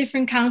all the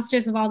different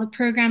counselors of all the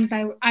programs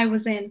I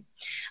was in.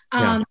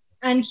 And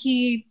I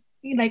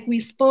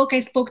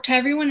spoke to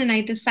everyone and I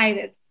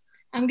decided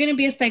I'm going to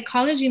be a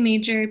psychology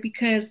major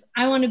because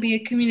I want to be a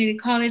community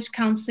college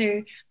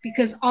counselor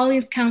because all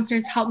these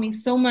counselors helped me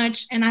so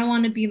much and I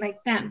want to be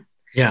like them.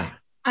 Yeah.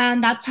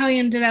 And that's how I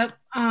ended up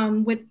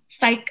with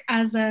psych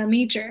as a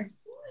major.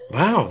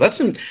 Wow.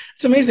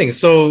 It's amazing.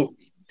 So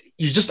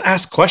you just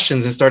asked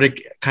questions and started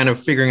kind of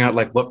figuring out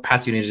like what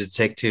path you needed to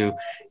take to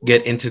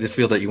get into the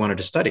field that you wanted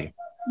to study.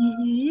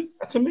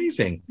 That's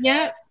amazing.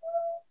 Yeah.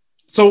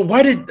 So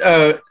why did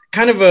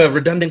kind of a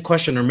redundant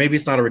question, or maybe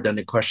it's not a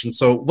redundant question.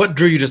 So what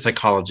drew you to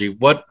psychology?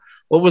 What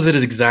What was it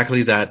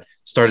exactly that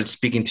started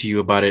speaking to you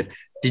about it?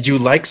 Did you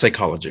like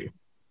psychology?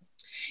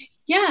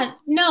 Yeah,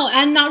 no,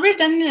 and not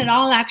redundant at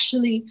all,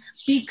 actually,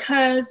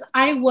 because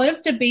I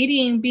was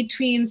debating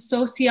between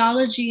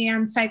sociology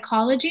and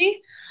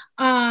psychology.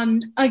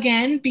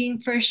 Again, being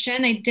first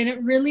gen, I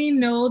didn't really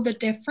know the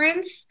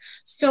difference.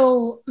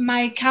 So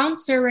my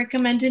counselor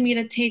recommended me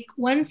to take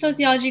one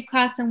sociology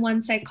class and one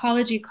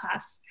psychology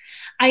class.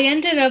 I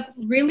ended up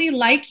really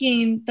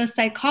liking the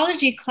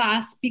psychology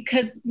class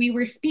because we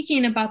were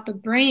speaking about the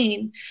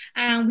brain,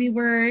 and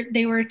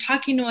they were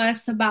talking to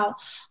us about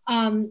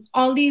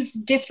all these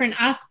different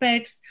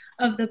aspects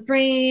of the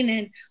brain,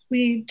 and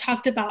we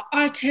talked about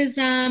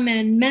autism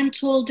and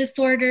mental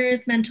disorders,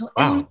 mental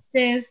Wow.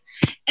 illnesses.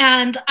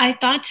 And I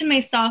thought to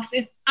myself,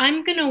 if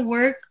I'm going to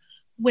work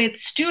with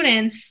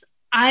students,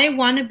 I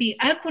want to be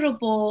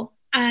equitable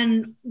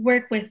and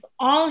work with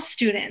all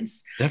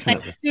students, like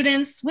Definitely.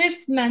 students with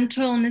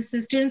mental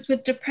illnesses, students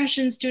with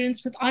depression,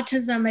 students with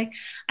autism. Like,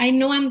 I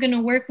know I'm going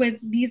to work with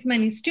these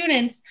many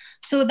students.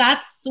 So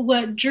that's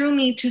what drew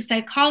me to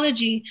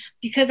psychology,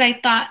 because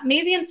I thought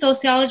maybe in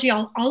sociology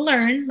I'll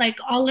learn,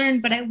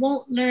 but I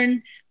won't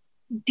learn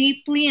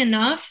deeply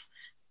enough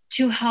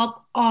to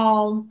help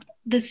all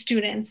the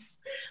students.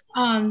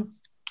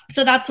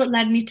 So that's what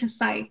led me to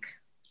psych.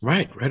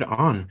 Right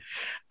on.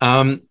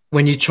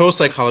 When you chose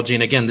psychology,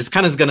 and again, this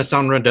kind of is going to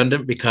sound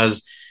redundant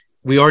because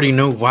we already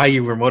know why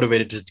you were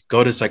motivated to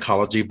go to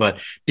psychology, but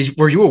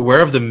were you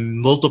aware of the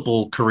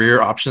multiple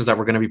career options that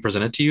were going to be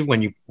presented to you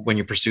when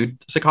you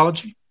pursued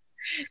psychology?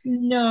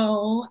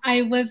 No,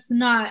 I was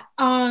not.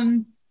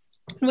 When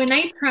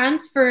I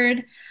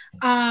transferred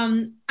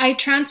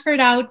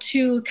out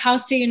to Cal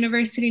State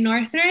University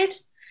Northridge.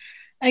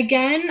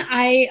 Again,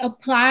 I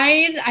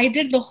applied. I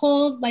did the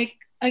whole, I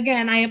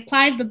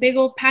applied the big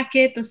old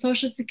packet, the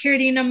social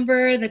security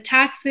number, the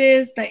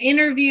taxes, the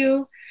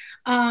interview,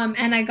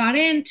 and I got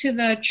into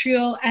the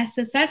TRIO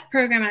SSS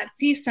program at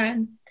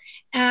CSUN.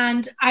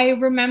 And I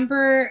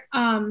remember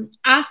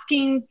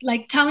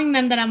telling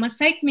them that I'm a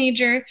psych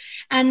major,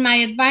 and my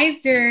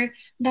advisor,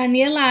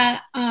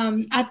 Daniela,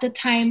 at the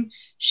time,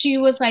 she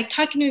was like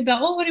talking to me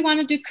about, oh, what do you want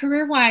to do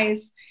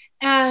career-wise?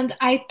 And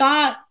I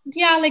thought,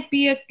 yeah, like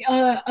be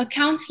a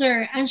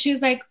counselor. And she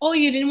was like, oh,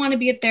 you didn't want to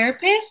be a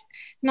therapist?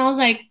 And I was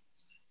like,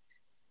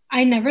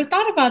 I never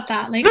thought about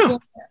that. Like,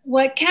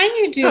 what can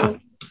you do?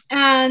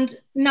 And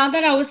now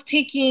that I was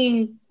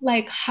taking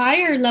like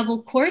higher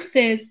level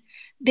courses,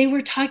 they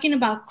were talking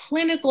about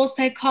clinical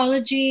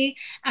psychology,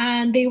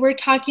 and they were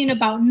talking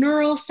about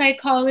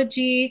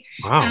neuropsychology.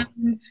 Wow.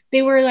 And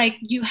they were like,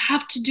 you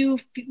have to do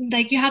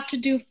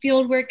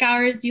field work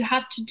hours, you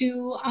have to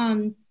do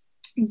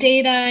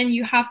data, and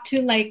you have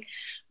to like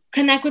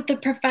connect with the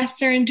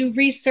professor and do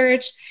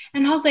research.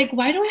 And I was like,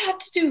 why do I have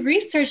to do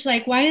research?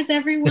 Like, why is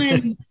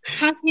everyone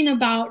talking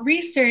about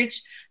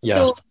research? Yes.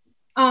 So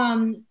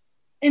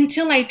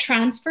until I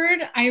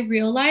transferred, I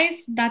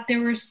realized that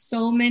there were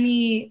so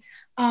many,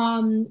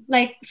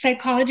 like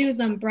psychology was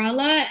the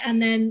umbrella,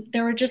 and then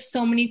there were just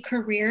so many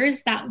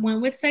careers that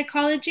went with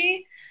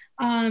psychology.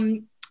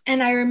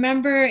 And I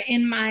remember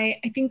in I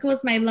think it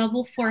was my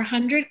level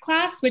 400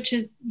 class, which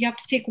is you have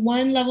to take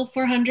one level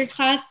 400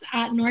 class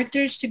at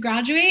Northridge to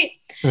graduate.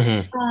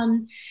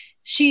 Mm-hmm.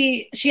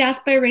 She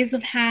asked by raise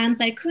of hands,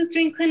 like, who's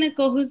doing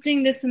clinical, who's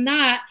doing this and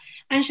that.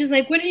 And she's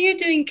like, what are you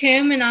doing,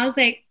 Kim? And I was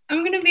like, I'm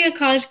going to be a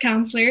college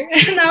counselor.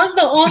 And that was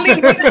the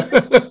only one.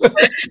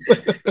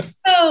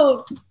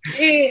 So,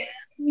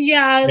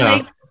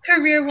 like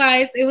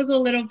career-wise, it was a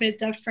little bit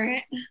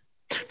different.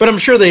 But I'm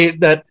sure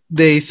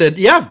they said,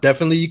 yeah,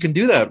 definitely you can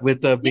do that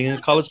with being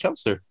a college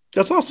counselor.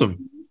 That's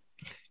awesome.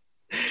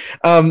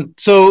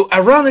 So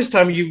around this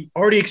time, you've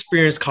already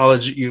experienced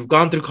college. You've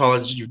gone through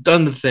college. You've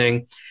done the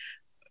thing.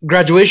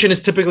 Graduation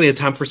is typically a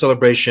time for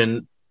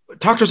celebration.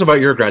 Talk to us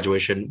about your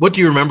graduation. What do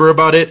you remember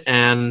about it,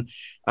 and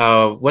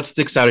what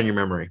sticks out in your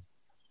memory?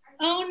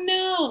 Oh,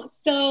 no.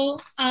 So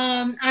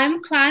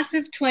I'm class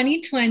of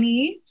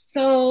 2020.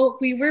 So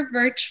we were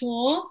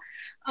virtual.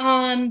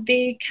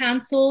 They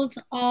canceled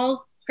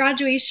all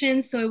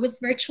graduation, so it was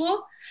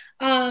virtual.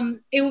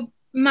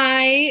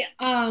 My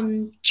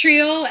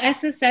TRIO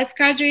SSS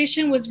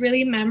graduation was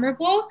really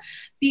memorable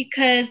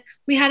because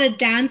we had a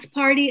dance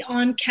party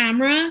on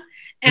camera,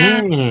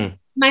 and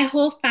my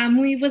whole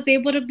family was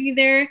able to be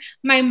there.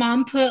 My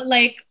mom put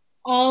like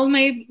all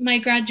my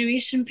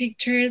graduation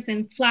pictures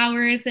and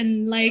flowers,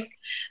 and like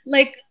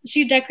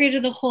she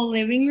decorated the whole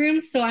living room.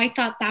 So I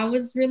thought that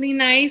was really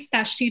nice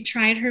that she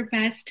tried her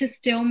best to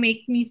still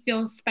make me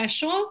feel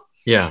special.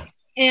 Yeah.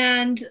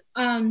 And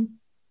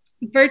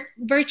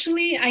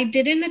virtually, I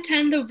didn't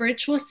attend the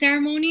virtual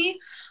ceremony.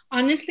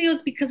 Honestly, it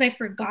was because I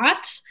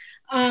forgot.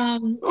 Oh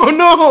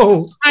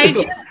no!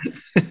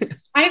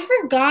 I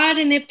forgot,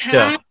 and it passed.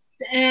 Yeah.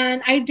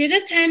 And I did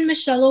attend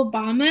Michelle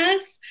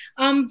Obama's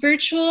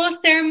virtual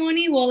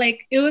ceremony. Well,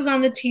 like it was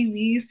on the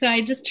TV, so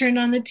I just turned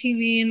on the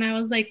TV and I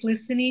was like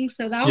listening.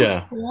 So that was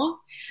cool.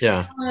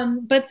 Yeah.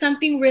 But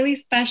something really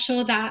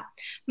special that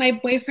my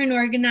boyfriend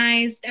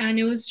organized, and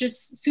it was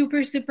just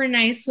super, super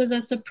nice, was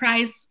a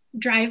surprise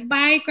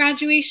drive-by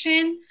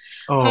graduation.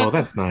 Oh,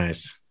 that's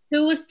nice.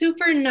 So it was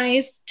super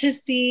nice to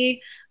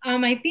see.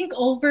 I think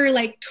over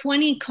like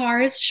 20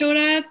 cars showed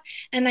up,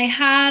 and I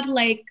had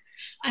like,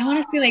 I want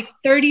to say like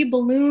 30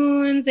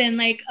 balloons and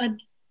like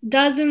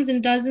dozens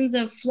and dozens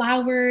of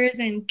flowers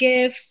and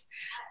gifts.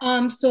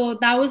 So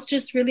that was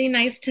just really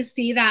nice to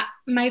see that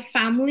my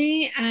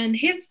family and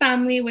his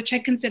family, which I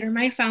consider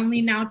my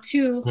family now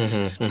too,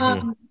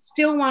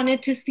 still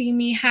wanted to see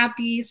me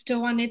happy,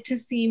 still wanted to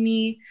see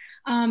me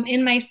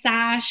in my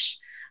sash.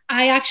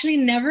 I actually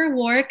never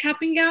wore a cap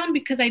and gown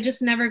because I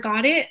just never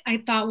got it. I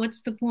thought, what's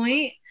the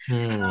point?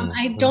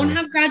 I don't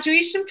have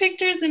graduation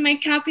pictures in my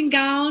cap and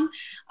gown.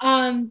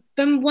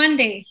 But one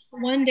day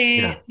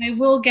I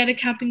will get a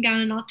cap and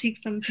gown and I'll take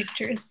some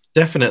pictures.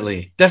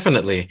 Definitely.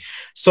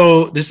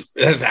 So this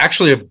is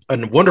actually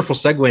a wonderful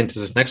segue into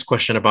this next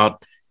question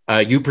about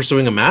you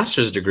pursuing a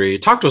master's degree.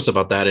 Talk to us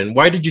about that. And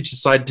why did you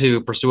decide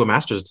to pursue a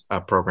master's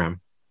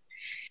program?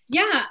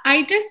 Yeah,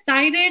 I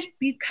decided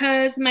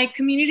because my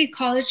community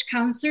college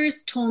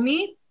counselors told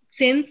me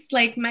since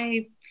like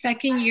my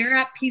second year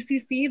at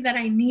PCC that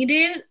I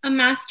needed a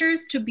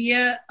master's to be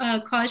a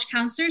college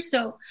counselor.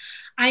 So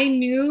I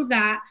knew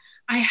that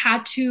I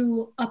had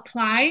to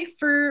apply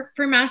for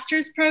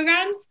master's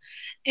programs.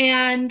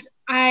 And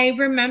I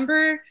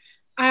remember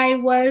I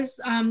was,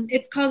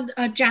 it's called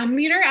a JAM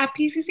leader at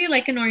PCC,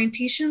 like an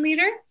orientation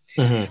leader.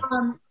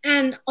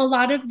 And a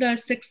lot of the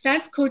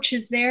success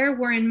coaches there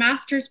were in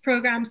master's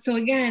programs. So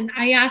again,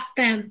 I asked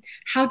them,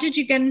 how did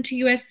you get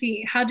into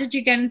USC? How did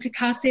you get into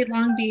Cal State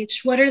Long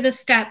Beach? What are the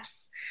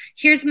steps?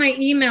 Here's my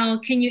email.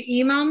 Can you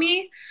email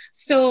me?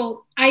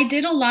 So I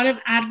did a lot of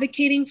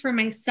advocating for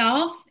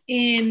myself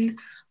in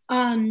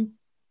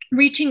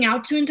reaching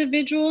out to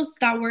individuals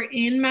that were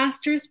in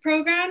master's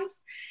programs.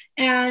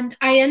 And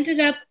I ended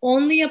up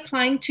only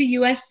applying to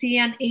USC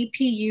and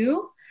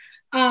APU.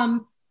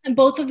 And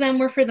both of them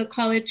were for the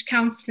college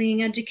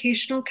counseling,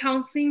 educational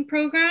counseling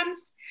programs.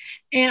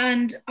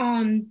 And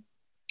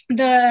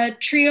the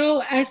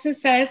TRIO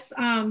SSS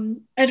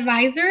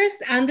advisors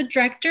and the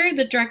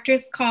director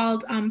is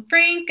called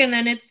Frank, and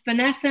then it's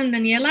Vanessa and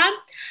Daniela.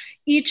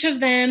 Each of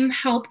them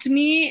helped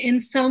me in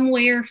some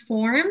way or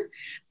form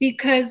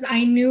because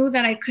I knew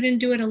that I couldn't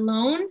do it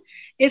alone,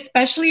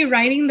 especially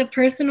writing the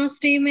personal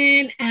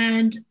statement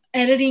and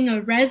editing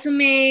a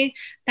resume.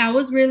 That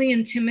was really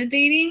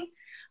intimidating.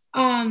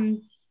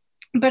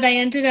 But I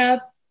ended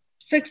up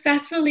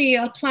successfully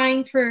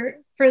applying for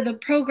the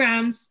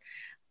programs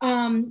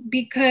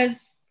because,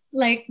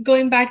 like,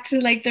 going back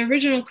to like the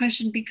original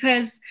question,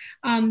 because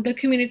the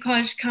community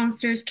college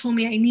counselors told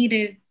me I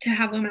needed to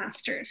have a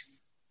master's.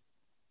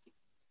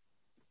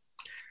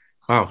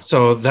 Wow.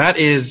 So that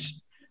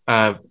is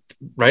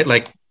right.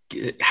 Like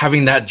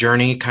having that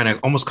journey kind of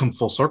almost come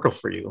full circle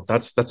for you.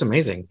 That's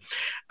amazing.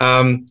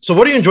 So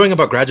what are you enjoying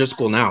about graduate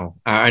school now?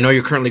 I know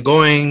you're currently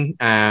going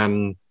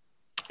and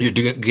you're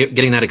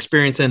getting that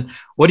experience in.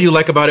 What do you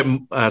like about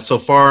it so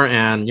far?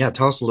 And yeah,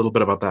 tell us a little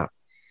bit about that.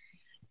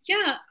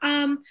 Yeah,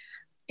 I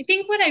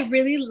think what I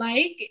really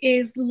like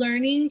is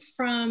learning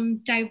from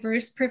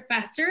diverse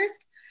professors.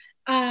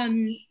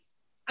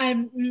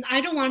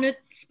 I don't want to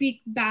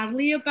speak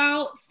badly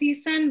about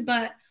CSUN,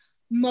 but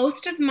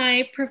most of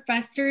my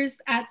professors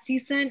at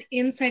CSUN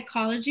in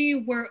psychology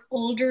were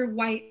older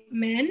white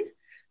men.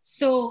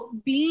 So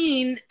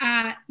being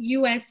at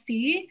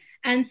USC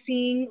and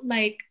seeing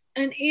like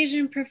an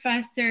Asian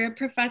professor, a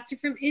professor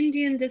from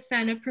Indian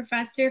descent, a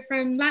professor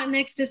from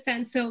Latinx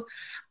descent. So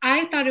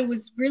I thought it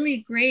was really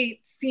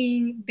great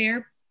seeing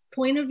their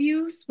point of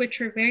views, which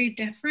were very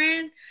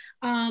different,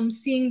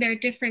 seeing their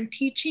different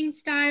teaching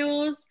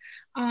styles,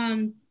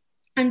 and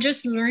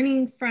just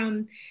learning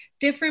from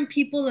different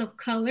people of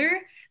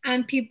color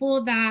and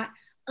people that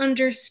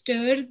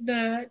understood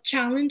the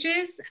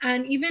challenges.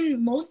 And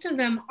even most of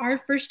them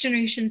are first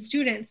generation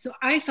students. So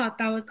I thought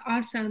that was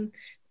awesome,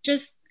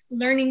 just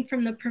learning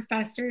from the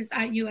professors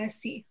at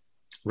USC.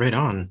 Right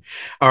on.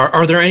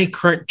 Are there any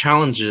current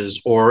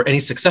challenges or any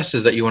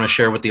successes that you want to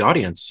share with the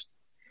audience?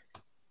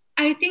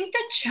 I think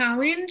the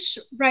challenge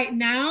right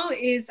now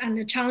is, and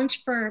the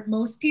challenge for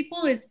most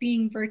people, is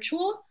being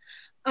virtual.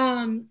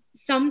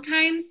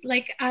 Sometimes,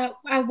 like at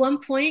one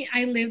point,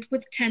 I lived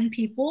with 10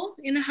 people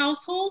in a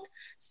household.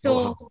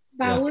 So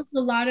that was a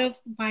lot of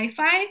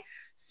Wi-Fi.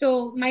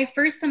 So my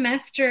first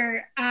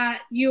semester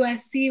at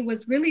USC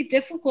was really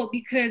difficult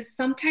because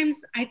sometimes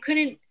I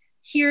couldn't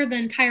hear the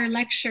entire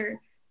lecture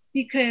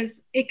because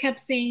it kept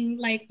saying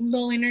like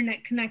low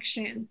internet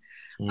connection.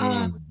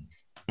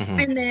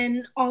 And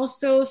then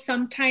also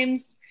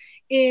sometimes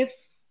if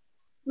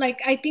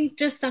like, I think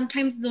just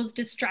sometimes those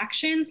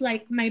distractions,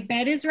 like my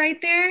bed is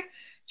right there.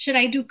 Should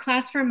I do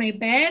class from my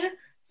bed?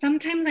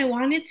 Sometimes I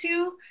wanted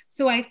to.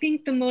 So I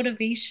think the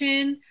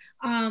motivation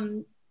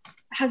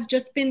has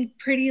just been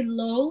pretty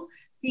low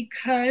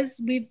because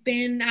we've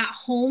been at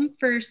home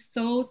for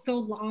so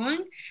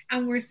long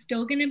and we're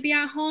still going to be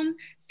at home.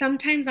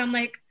 Sometimes I'm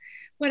like,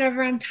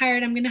 whatever, I'm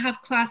tired, I'm going to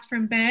have class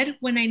from bed,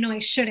 when I know I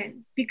shouldn't,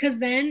 because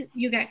then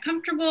you get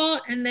comfortable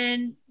and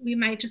then we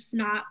might just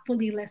not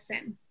fully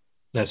listen.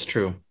 That's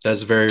true.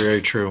 That's very,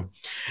 very true.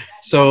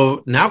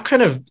 So now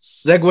kind of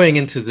segueing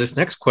into this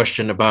next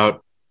question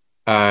about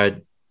uh,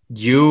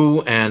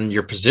 you and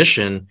your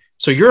position.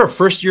 So you're a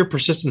first year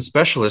persistent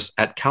specialist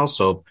at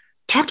CalSoap.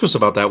 Talk to us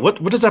about that.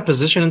 What does that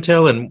position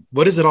entail and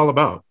what is it all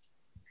about?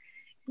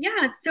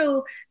 Yeah,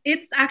 so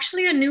it's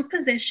actually a new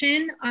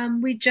position.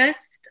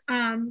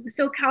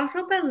 So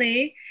CalSoap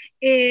LA,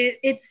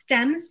 it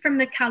stems from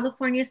the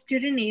California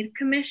Student Aid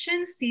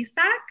Commission,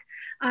 CSAC,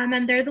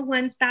 and they're the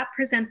ones that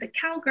present the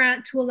Cal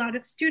Grant to a lot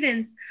of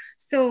students.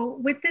 So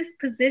with this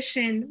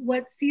position,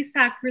 what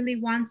CSAC really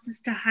wants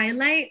us to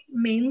highlight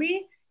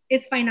mainly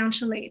is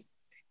financial aid.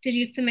 Did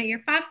you submit your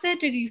FAFSA?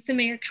 Did you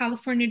submit your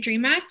California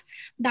Dream Act?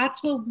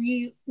 That's what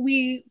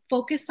we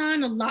focus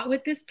on a lot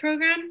with this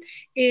program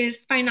is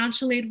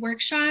financial aid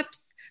workshops,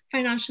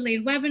 financial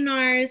aid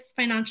webinars,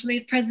 financial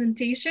aid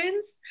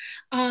presentations.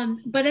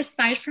 But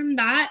aside from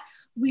that,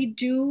 we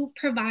do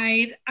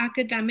provide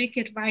academic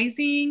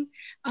advising,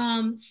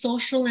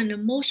 social and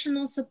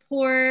emotional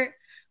support.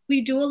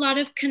 We do a lot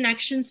of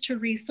connections to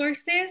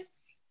resources.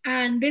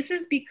 And this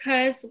is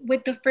because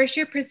with the first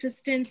year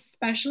persistence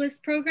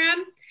specialist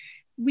program,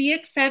 we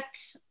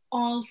accept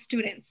all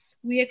students.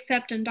 We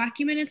accept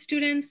undocumented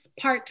students,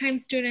 part-time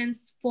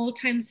students,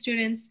 full-time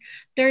students.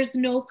 There's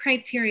no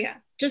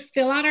criteria. Just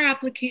fill out our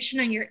application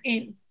and you're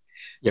in.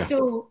 Yeah.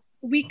 So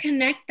we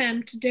connect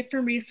them to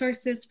different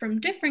resources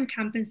from different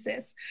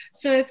campuses.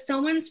 So if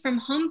someone's from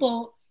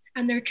Humboldt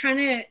and they're trying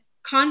to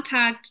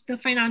contact the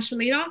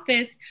financial aid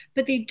office,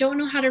 but they don't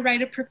know how to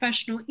write a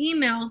professional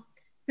email,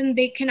 then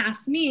they can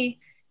ask me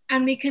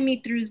and we can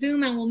meet through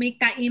Zoom and we'll make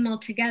that email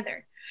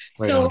together.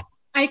 Right. So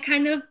I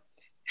kind of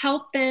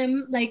help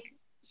them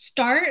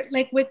start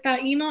with the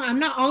email. I'm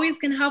not always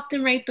going to help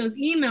them write those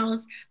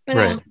emails, but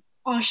right.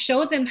 I'll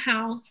show them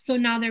how. So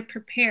now they're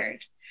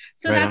prepared.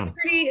 So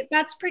right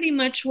that's pretty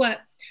much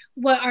what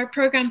our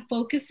program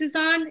focuses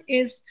on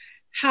is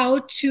how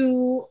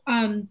to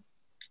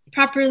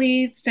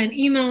properly send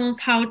emails,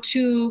 how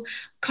to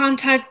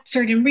contact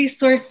certain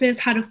resources,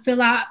 how to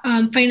fill out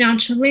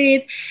financial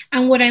aid.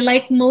 And what I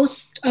like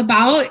most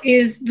about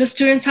is the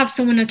students have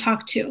someone to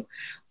talk to.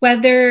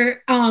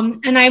 Whether,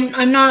 and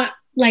I'm not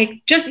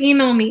just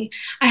email me.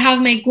 I have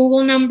my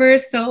Google number,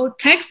 so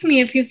text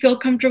me if you feel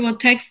comfortable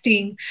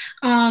texting.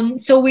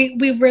 So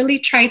we really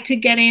tried to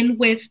get in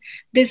with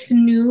this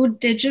new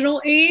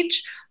digital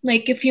age.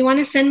 If you want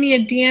to send me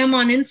a DM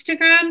on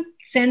Instagram,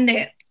 send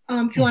it.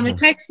 If you want to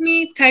text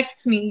me,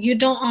 text me. You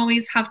don't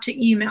always have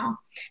to email.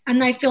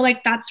 And I feel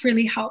like that's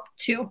really helped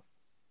too.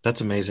 That's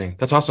amazing.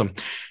 That's awesome.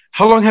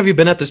 How long have you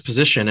been at this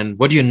position and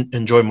what do you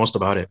enjoy most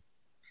about it?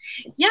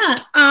 Yeah.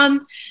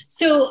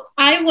 So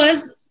I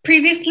was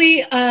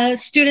previously a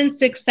student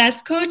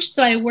success coach.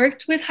 So I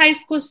worked with high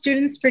school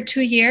students for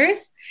 2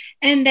 years.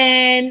 And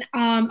then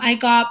I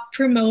got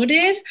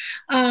promoted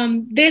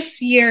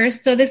this year.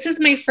 So this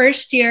is my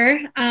first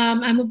year.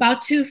 I'm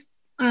about to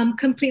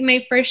complete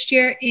my first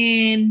year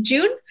in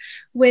June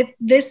with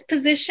this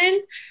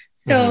position.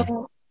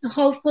 So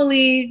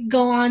hopefully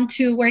go on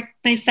to work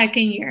my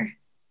second year.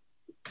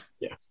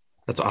 Yeah,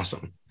 that's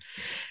awesome.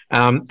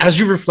 As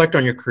you reflect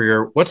on your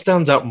career, what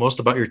stands out most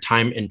about your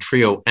time in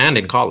TRIO and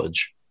in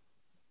college?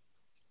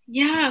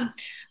 Yeah,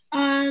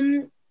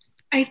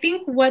 I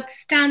think what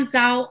stands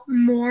out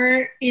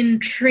more in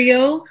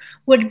TRIO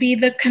would be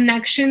the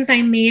connections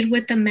I made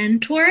with the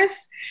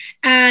mentors.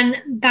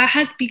 And that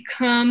has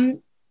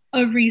become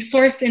a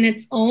resource in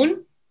its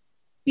own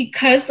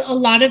because a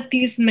lot of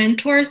these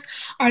mentors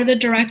are the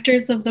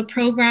directors of the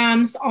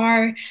programs,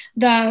 are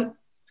the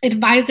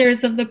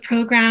advisors of the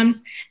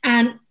programs,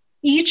 and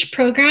each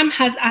program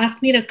has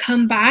asked me to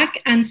come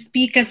back and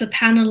speak as a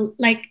panel,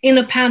 in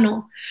a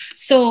panel.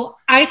 So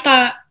I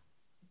thought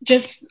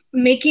just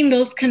making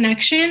those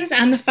connections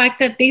and the fact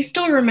that they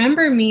still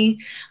remember me,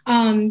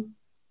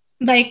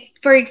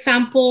 for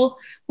example,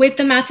 with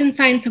the Math and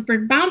Science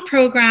Upward Bound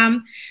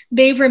program,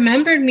 they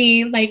remembered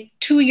me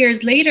 2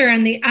 years later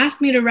and they asked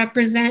me to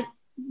represent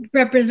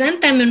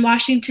them in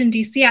Washington,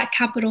 D.C. at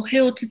Capitol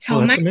Hill to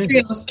tell my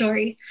TRIO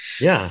story.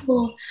 Yeah.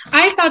 So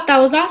I thought that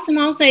was awesome.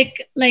 I was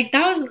like,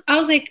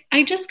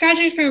 I just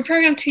graduated from a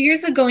program 2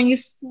 years ago and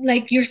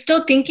you're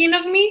still thinking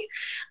of me.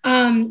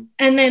 And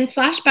then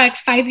flashback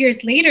 5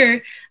 years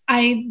later,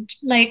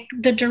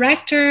 the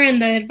director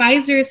and the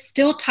advisors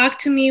still talk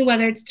to me,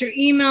 whether it's through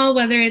email,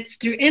 whether it's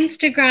through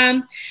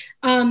Instagram.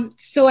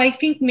 So I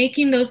think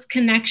making those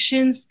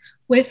connections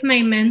with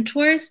my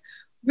mentors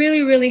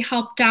really, really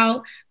helped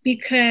out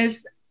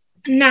because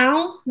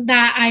now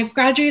that I've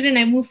graduated and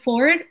I move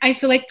forward, I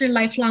feel like they're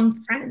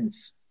lifelong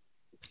friends.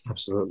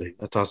 Absolutely.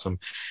 That's awesome.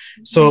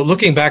 So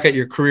looking back at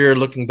your career,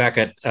 looking back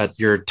at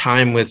your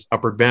time with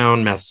Upward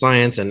Bound, Math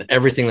Science, and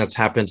everything that's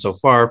happened so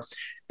far,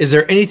 is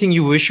there anything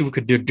you wish you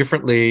could do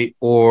differently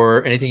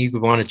or anything you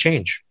could want to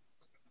change?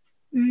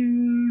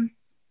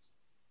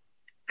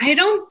 I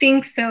don't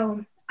think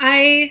so.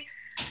 I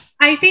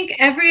think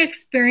every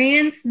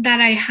experience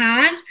that I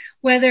had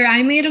whether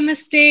I made a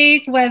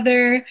mistake,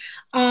 whether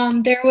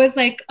there was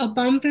like a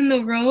bump in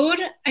the road,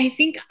 I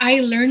think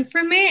I learned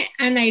from it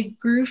and I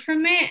grew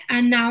from it.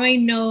 And now I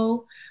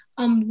know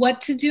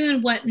what to do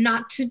and what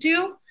not to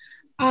do.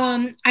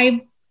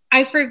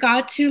 I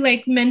forgot to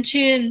like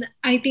mention,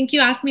 I think you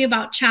asked me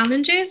about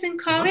challenges in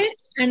college,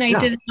 and I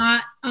did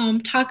not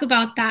talk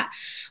about that.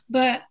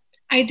 But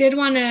I did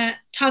want to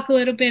talk a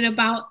little bit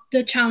about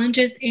the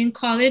challenges in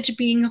college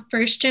being a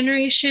first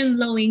generation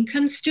low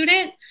income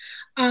student.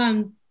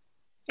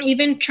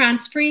 Even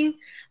transferring,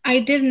 I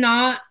did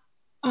not,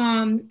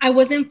 I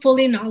wasn't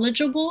fully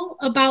knowledgeable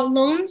about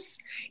loans,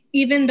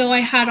 even though I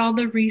had all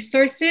the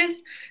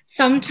resources.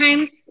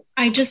 Sometimes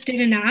I just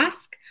didn't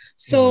ask.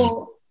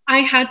 So I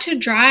had to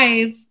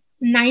drive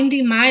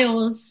 90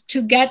 miles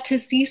to get to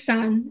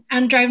CSUN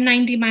and drive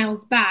 90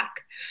 miles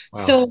back.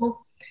 Wow. So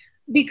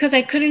because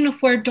I couldn't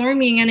afford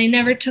dorming and I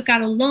never took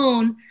out a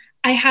loan,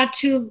 I had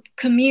to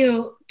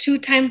commute 2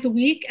 times a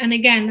week. And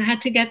again, I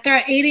had to get there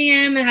at 8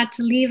 a.m. and had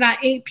to leave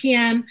at 8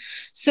 p.m.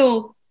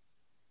 So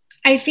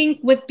I think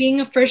with being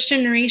a first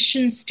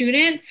generation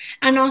student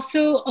and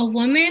also a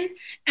woman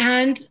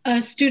and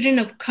a student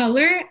of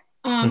color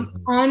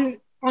on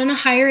a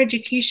higher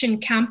education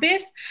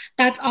campus,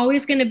 that's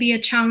always going to be a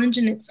challenge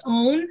in its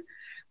own.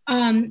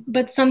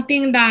 But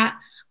something that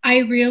I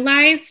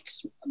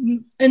realized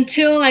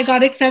until I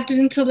got accepted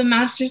into the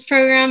master's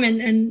program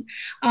and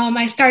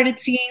I started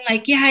seeing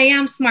like, yeah, I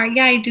am smart.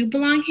 Yeah, I do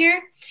belong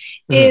here.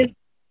 Is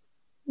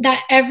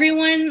that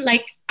everyone,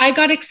 like I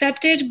got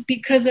accepted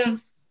because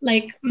of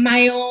like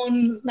my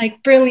own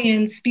like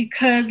brilliance,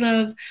 because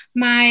of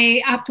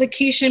my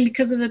application,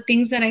 because of the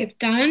things that I've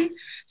done.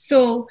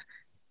 So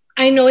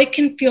I know it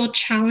can feel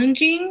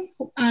challenging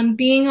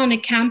being on a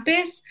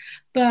campus,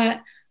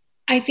 but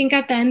I think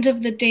at the end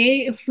of the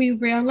day, if we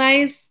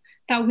realize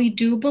that we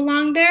do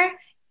belong there,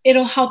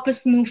 it'll help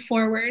us move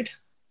forward.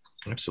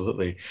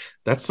 Absolutely.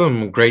 That's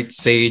some great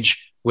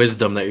sage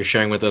wisdom that you're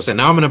sharing with us. And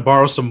now I'm going to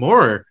borrow some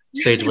more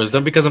sage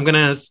wisdom, because I'm going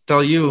to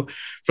tell you,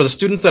 for the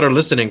students that are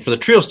listening, for the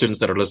TRIO students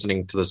that are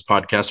listening to this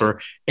podcast,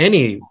 or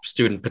any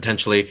student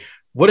potentially,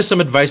 what is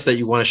some advice that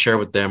you want to share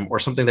with them, or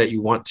something that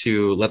you want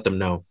to let them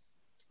know?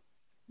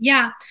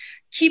 Yeah,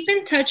 keep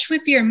in touch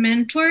with your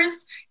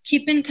mentors,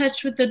 keep in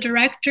touch with the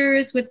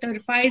directors, with the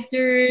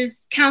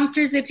advisors,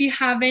 counselors if you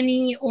have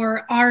any,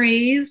 or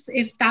RAs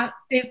if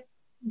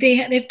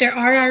there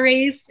are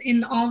RAs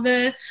in all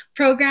the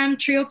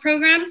TRIO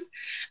programs,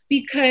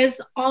 because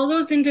all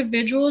those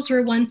individuals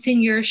were once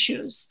in your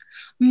shoes.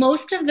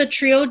 Most of the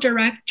TRIO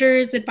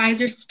directors,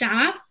 advisors,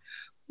 staff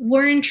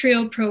were in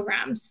TRIO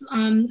programs,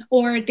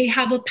 or they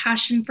have a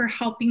passion for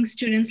helping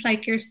students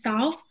like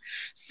yourself.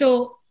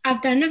 So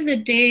at the end of the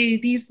day,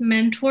 these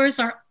mentors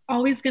are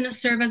always going to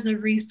serve as a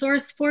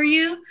resource for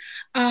you.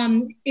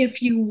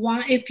 If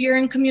you're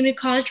in community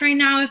college right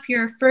now, if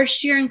you're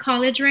first year in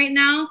college right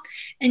now,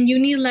 and you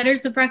need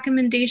letters of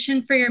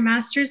recommendation for your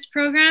master's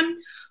program,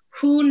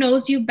 who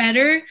knows you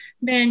better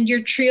than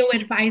your TRIO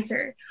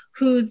advisor,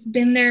 who's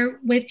been there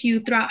with you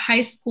throughout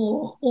high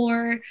school,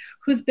 or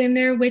who's been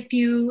there with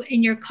you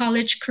in your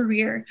college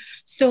career.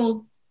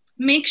 So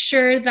make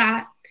sure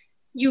that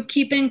you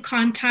keep in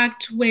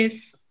contact with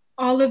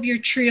all of your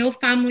TRIO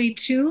family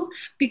too,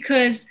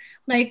 because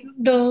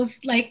those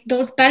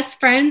best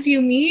friends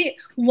you meet,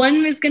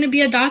 one is going to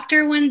be a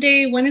doctor one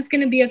day, one is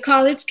going to be a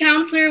college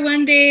counselor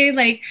one day,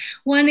 like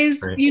one is,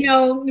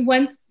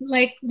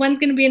 one's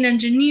going to be an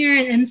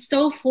engineer, and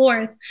so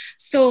forth.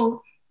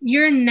 So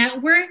your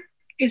network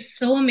is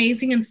so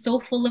amazing and so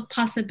full of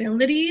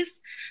possibilities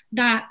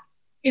that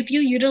if you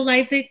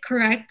utilize it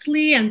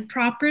correctly and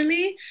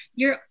properly,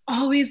 you're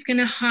always going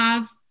to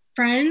have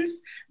friends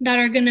that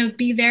are going to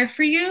be there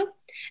for you.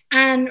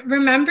 And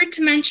remember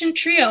to mention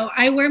TRIO.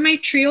 I wear my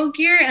TRIO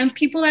gear, and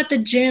people at the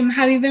gym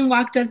have even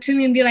walked up to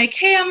me and be like,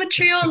 hey, I'm a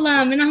TRIO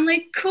alum. And I'm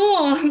like,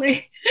 cool.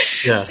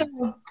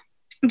 So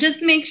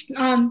just make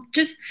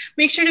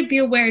sure to be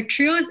aware.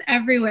 TRIO is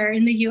everywhere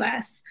in the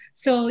US.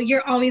 So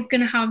you're always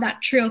going to have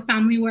that TRIO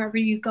family wherever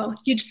you go.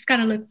 You just got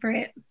to look for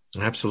it.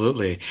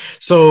 Absolutely.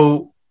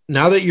 So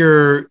now that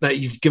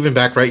you've given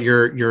back, right?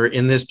 You're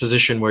in this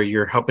position where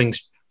you're helping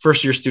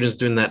first year students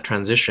doing that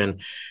transition.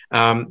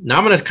 Now I'm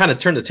going to kind of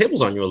turn the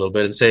tables on you a little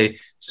bit and say,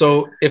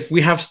 so if we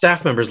have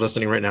staff members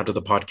listening right now to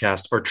the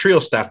podcast, or TRIO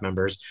staff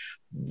members,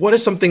 what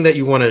is something that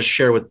you want to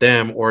share with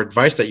them, or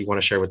advice that you want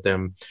to share with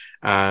them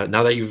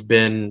now that you've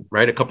been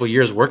a couple of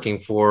years working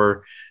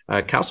for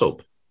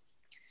CalSoap?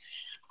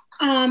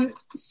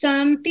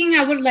 Something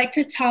I would like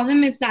to tell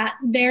them is that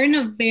they're in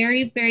a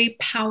very, very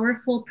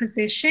powerful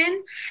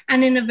position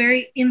and in a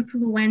very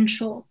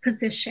influential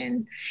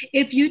position.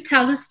 If you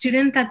tell a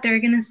student that they're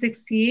going to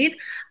succeed,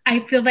 I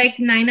feel like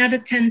 9 out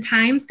of 10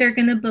 times they're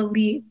going to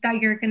believe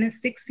that you're going to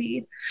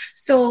succeed.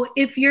 So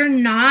if you're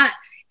not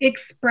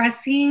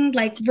expressing,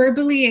 like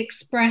verbally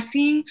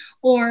expressing,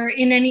 or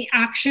in any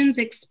actions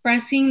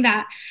expressing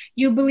that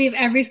you believe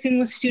every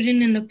single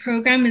student in the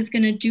program is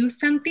going to do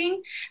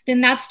something,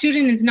 then that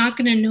student is not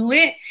going to know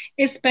it,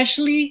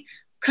 especially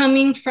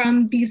coming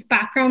from these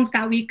backgrounds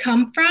that we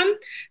come from,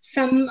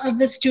 some of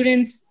the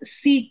students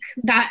seek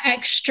that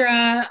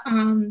extra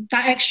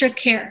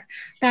care,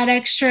 that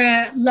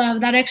extra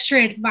love, that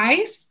extra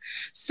advice.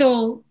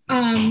 So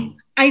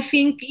I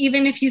think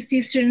even if you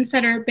see students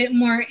that are a bit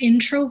more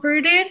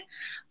introverted,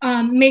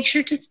 make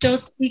sure to still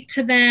speak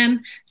to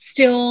them,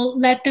 still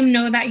let them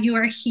know that you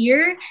are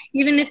here.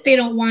 Even if they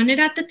don't want it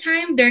at the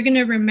time, they're going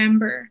to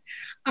remember.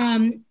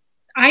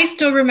 I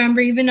still remember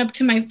even up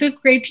to my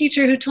 5th grade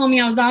teacher who told me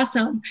I was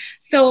awesome.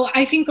 So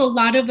I think a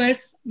lot of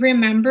us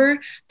remember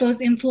those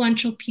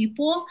influential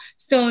people.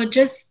 So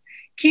just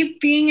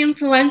keep being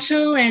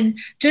influential and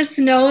just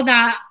know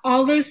that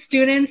all those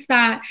students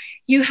that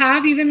you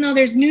have, even though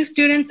there's new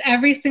students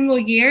every single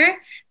year,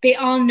 they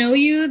all know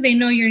you, they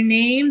know your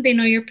name, they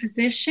know your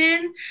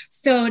position.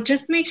 So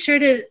just make sure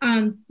to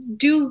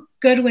do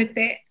good with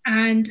it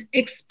and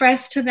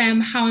express to them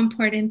how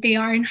important they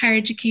are in higher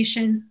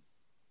education.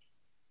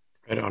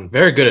 Right on.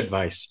 Very good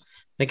advice.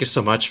 Thank you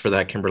so much for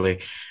that, Kimberly.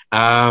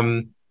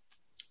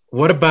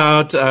 What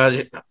about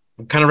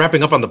kind of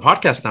wrapping up on the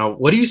podcast now?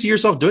 What do you see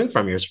yourself doing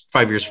 5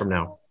 years from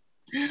now?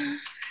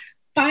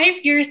 5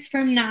 years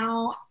from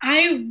now,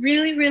 I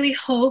really, really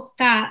hope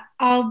that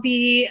I'll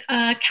be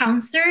a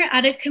counselor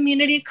at a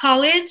community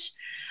college,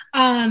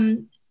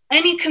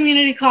 any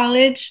community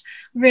college,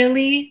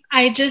 really.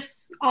 I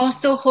just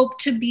also hope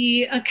to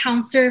be a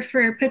counselor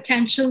for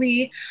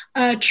potentially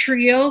a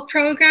TRIO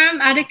program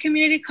at a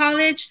community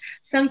college.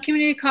 Some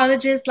community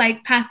colleges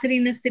like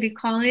Pasadena City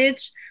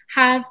College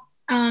have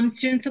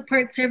student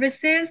support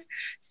services.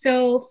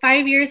 So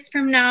 5 years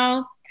from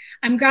now,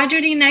 I'm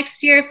graduating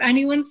next year. If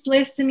anyone's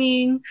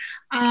listening,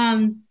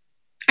 I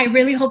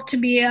really hope to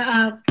be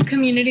a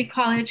community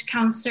college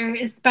counselor,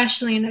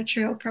 especially in a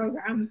TRIO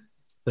program.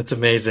 That's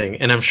amazing.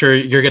 And I'm sure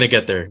you're going to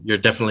get there. You're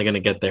definitely going to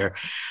get there.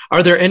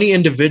 Are there any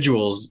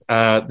individuals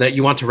that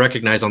you want to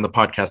recognize on the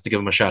podcast to give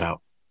them a shout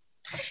out?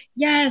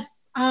 Yes.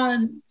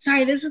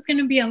 Sorry, this is going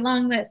to be a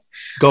long list.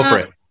 Go for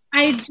it.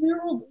 I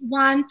do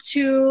want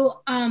to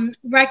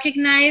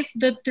recognize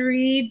the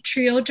 3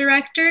 TRIO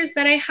directors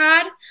that I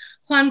had,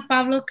 Juan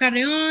Pablo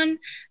Carreon,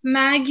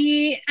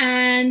 Maggie,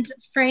 and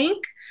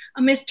Frank.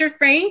 Mr.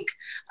 Frank,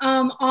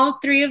 all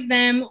 3 of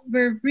them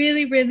were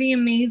really, really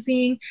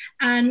amazing,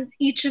 and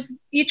each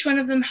one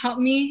of them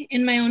helped me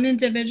in my own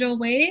individual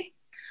way.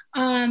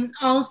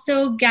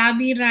 Also,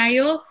 Gabby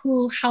Rayo,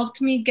 who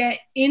helped me get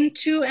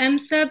into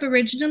MSUB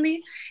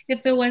originally.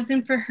 If it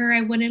wasn't for her,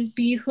 I wouldn't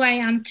be who I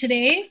am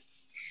today.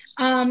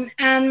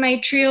 And my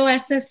TRIO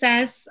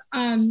SSS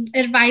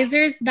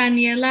advisors,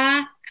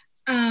 Daniela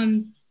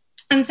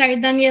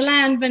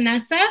and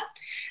Vanessa.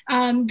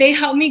 They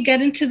helped me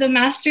get into the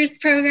master's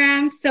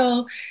program.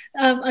 So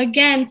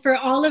again, for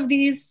all of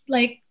these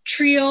like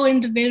TRIO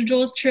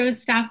individuals, TRIO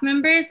staff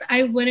members,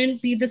 I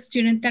wouldn't be the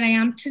student that I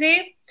am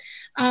today.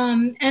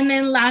 And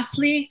then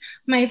lastly,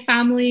 my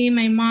family,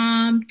 my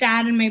mom,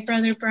 dad, and my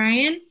brother,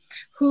 Brian,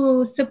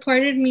 who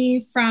supported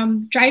me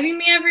from driving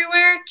me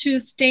everywhere to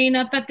staying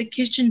up at the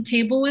kitchen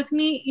table with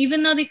me.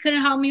 Even though they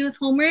couldn't help me with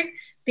homework,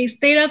 they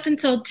stayed up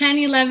until 10,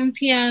 11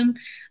 p.m.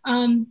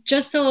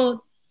 Just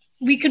so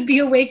we could be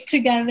awake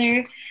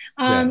together.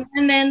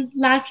 And then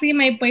lastly,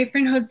 my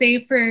boyfriend,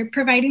 Jose, for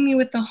providing me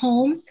with a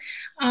home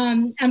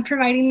and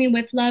providing me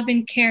with love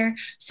and care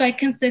so I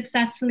can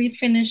successfully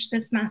finish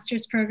this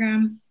master's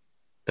program.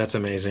 That's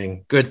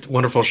amazing. Good,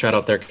 wonderful shout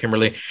out there,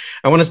 Kimberly.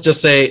 I want to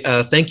just say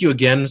thank you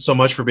again so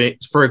much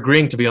for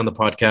agreeing to be on the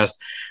podcast.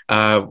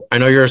 I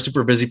know you're a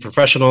super busy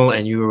professional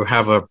and you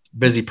have a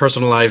busy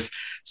personal life.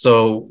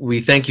 So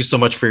we thank you so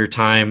much for your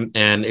time,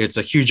 and it's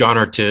a huge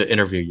honor to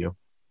interview you.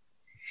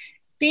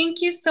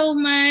 Thank you so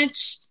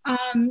much,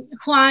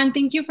 Juan.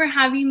 Thank you for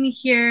having me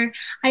here.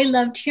 I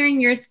loved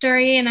hearing your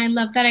story, and I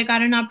love that I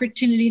got an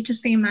opportunity to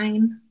say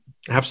mine.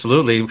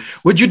 Absolutely.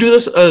 Would you do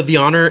this the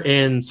honor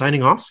in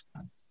signing off?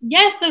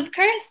 Yes, of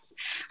course.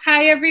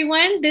 Hi,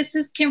 everyone. This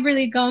is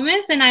Kimberly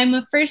Gomez, and I'm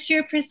a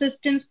first-year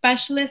persistence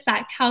specialist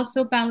at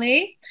Calso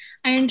Ballet.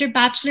 I earned a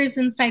bachelor's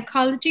in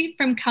psychology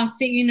from Cal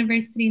State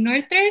University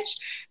Northridge,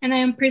 and I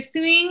am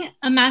pursuing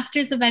a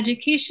master's of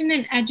education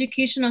in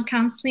educational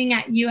counseling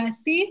at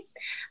USC.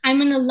 I'm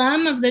an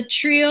alum of the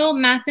TRIO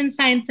Math and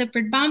Science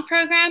Upward Bound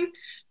program,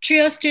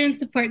 TRIO Student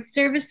Support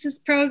Services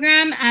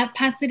program at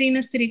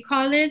Pasadena City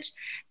College,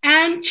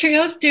 and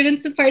TRIO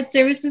Student Support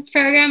Services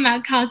program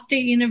at Cal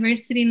State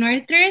University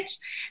Northridge.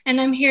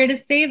 And I'm here to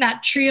say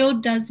that TRIO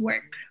does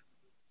work.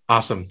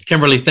 Awesome.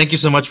 Kimberly, thank you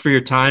so much for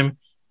your time.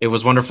 It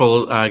was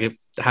wonderful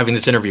having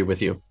this interview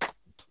with you.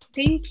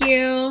 Thank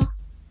you.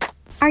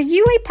 Are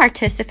you a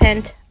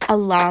participant,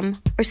 alum,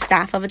 or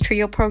staff of a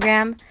TRIO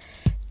program?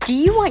 Do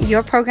you want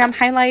your program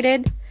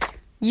highlighted?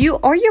 You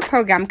or your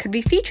program could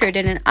be featured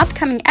in an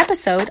upcoming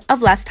episode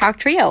of Let's Talk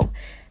TRIO.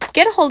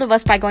 Get a hold of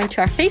us by going to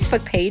our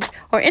Facebook page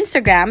or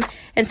Instagram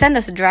and send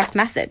us a direct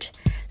message.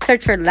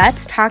 Search for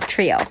Let's Talk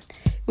TRIO.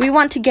 We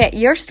want to get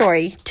your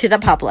story to the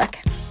public.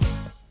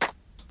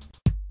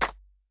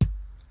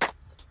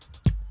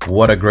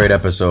 What a great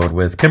episode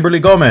with Kimberly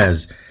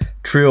Gomez,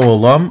 TRIO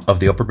alum of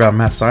the Upward Bound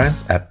Math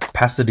Science at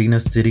Pasadena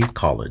City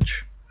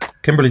College.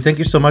 Kimberly, thank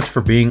you so much for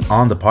being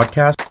on the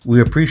podcast. We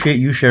appreciate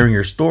you sharing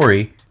your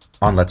story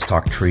on Let's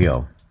Talk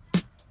Trio.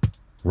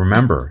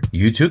 Remember,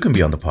 you too can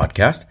be on the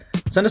podcast.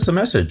 Send us a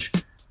message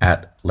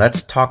at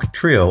Let's Talk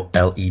Trio,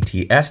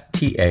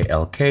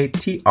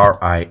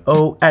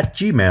 LETSTALKTRIO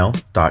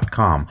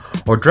 @gmail.com,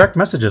 or direct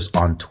messages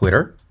on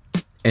Twitter,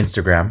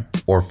 Instagram,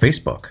 or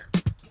Facebook.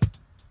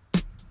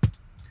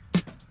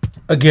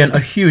 Again, a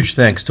huge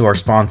thanks to our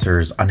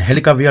sponsors,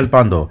 Angelica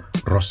Villalpando,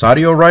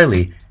 Rosario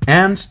Riley,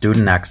 and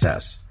Student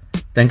Access.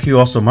 Thank you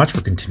all so much for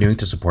continuing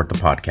to support the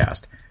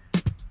podcast.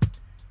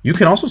 You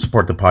can also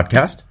support the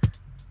podcast.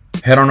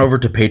 Head on over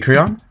to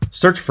Patreon,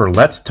 search for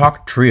Let's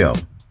Talk Trio.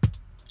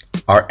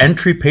 Our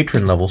entry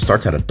patron level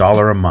starts at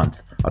 $1 a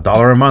month.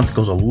 $1 a month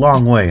goes a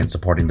long way in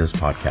supporting this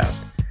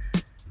podcast.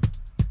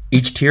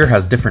 Each tier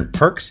has different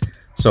perks.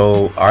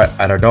 So at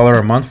 $1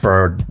 a month for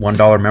our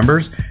 $1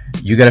 members,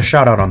 you get a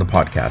shout out on the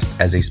podcast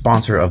as a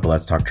sponsor of the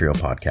Let's Talk Trio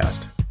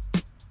podcast.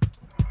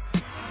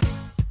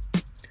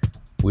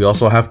 We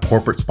also have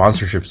corporate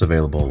sponsorships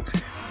available.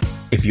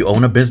 If you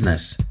own a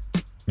business,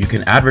 you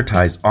can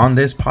advertise on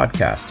this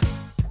podcast.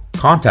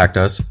 Contact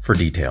us for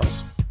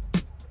details.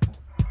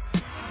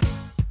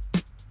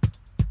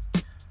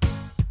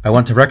 I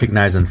want to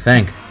recognize and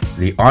thank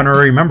the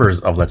honorary members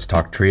of Let's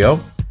Talk Trio,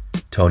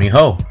 Tony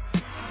Ho,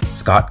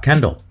 Scott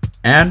Kendall,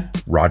 and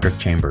Roderick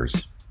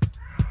Chambers.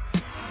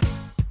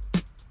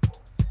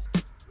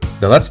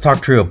 The Let's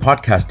Talk Trio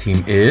podcast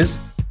team is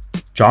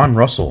John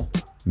Russell,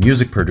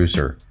 music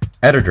producer,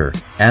 editor,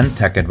 and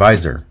tech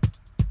advisor.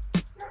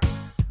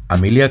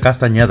 Amelia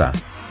Castañeda,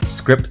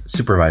 script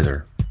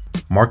supervisor,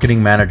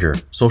 marketing manager,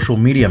 social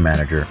media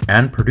manager,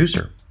 and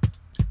producer.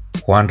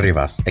 Juan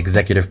Rivas,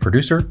 executive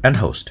producer and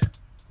host.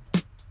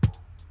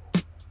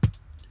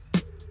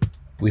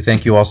 We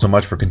thank you all so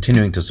much for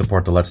continuing to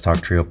support the Let's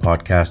Talk Trio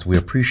podcast. We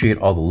appreciate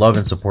all the love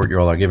and support you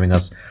all are giving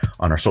us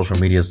on our social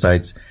media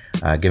sites,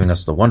 giving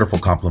us the wonderful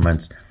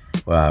compliments.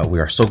 We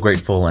are so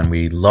grateful, and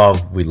we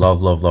love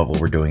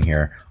what we're doing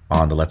here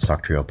on the Let's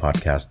Talk Trio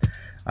podcast.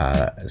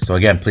 So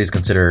again, please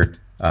consider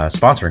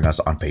sponsoring us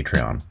on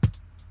Patreon.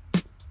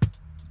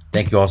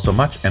 Thank you all so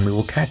much, and we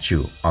will catch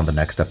you on the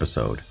next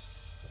episode.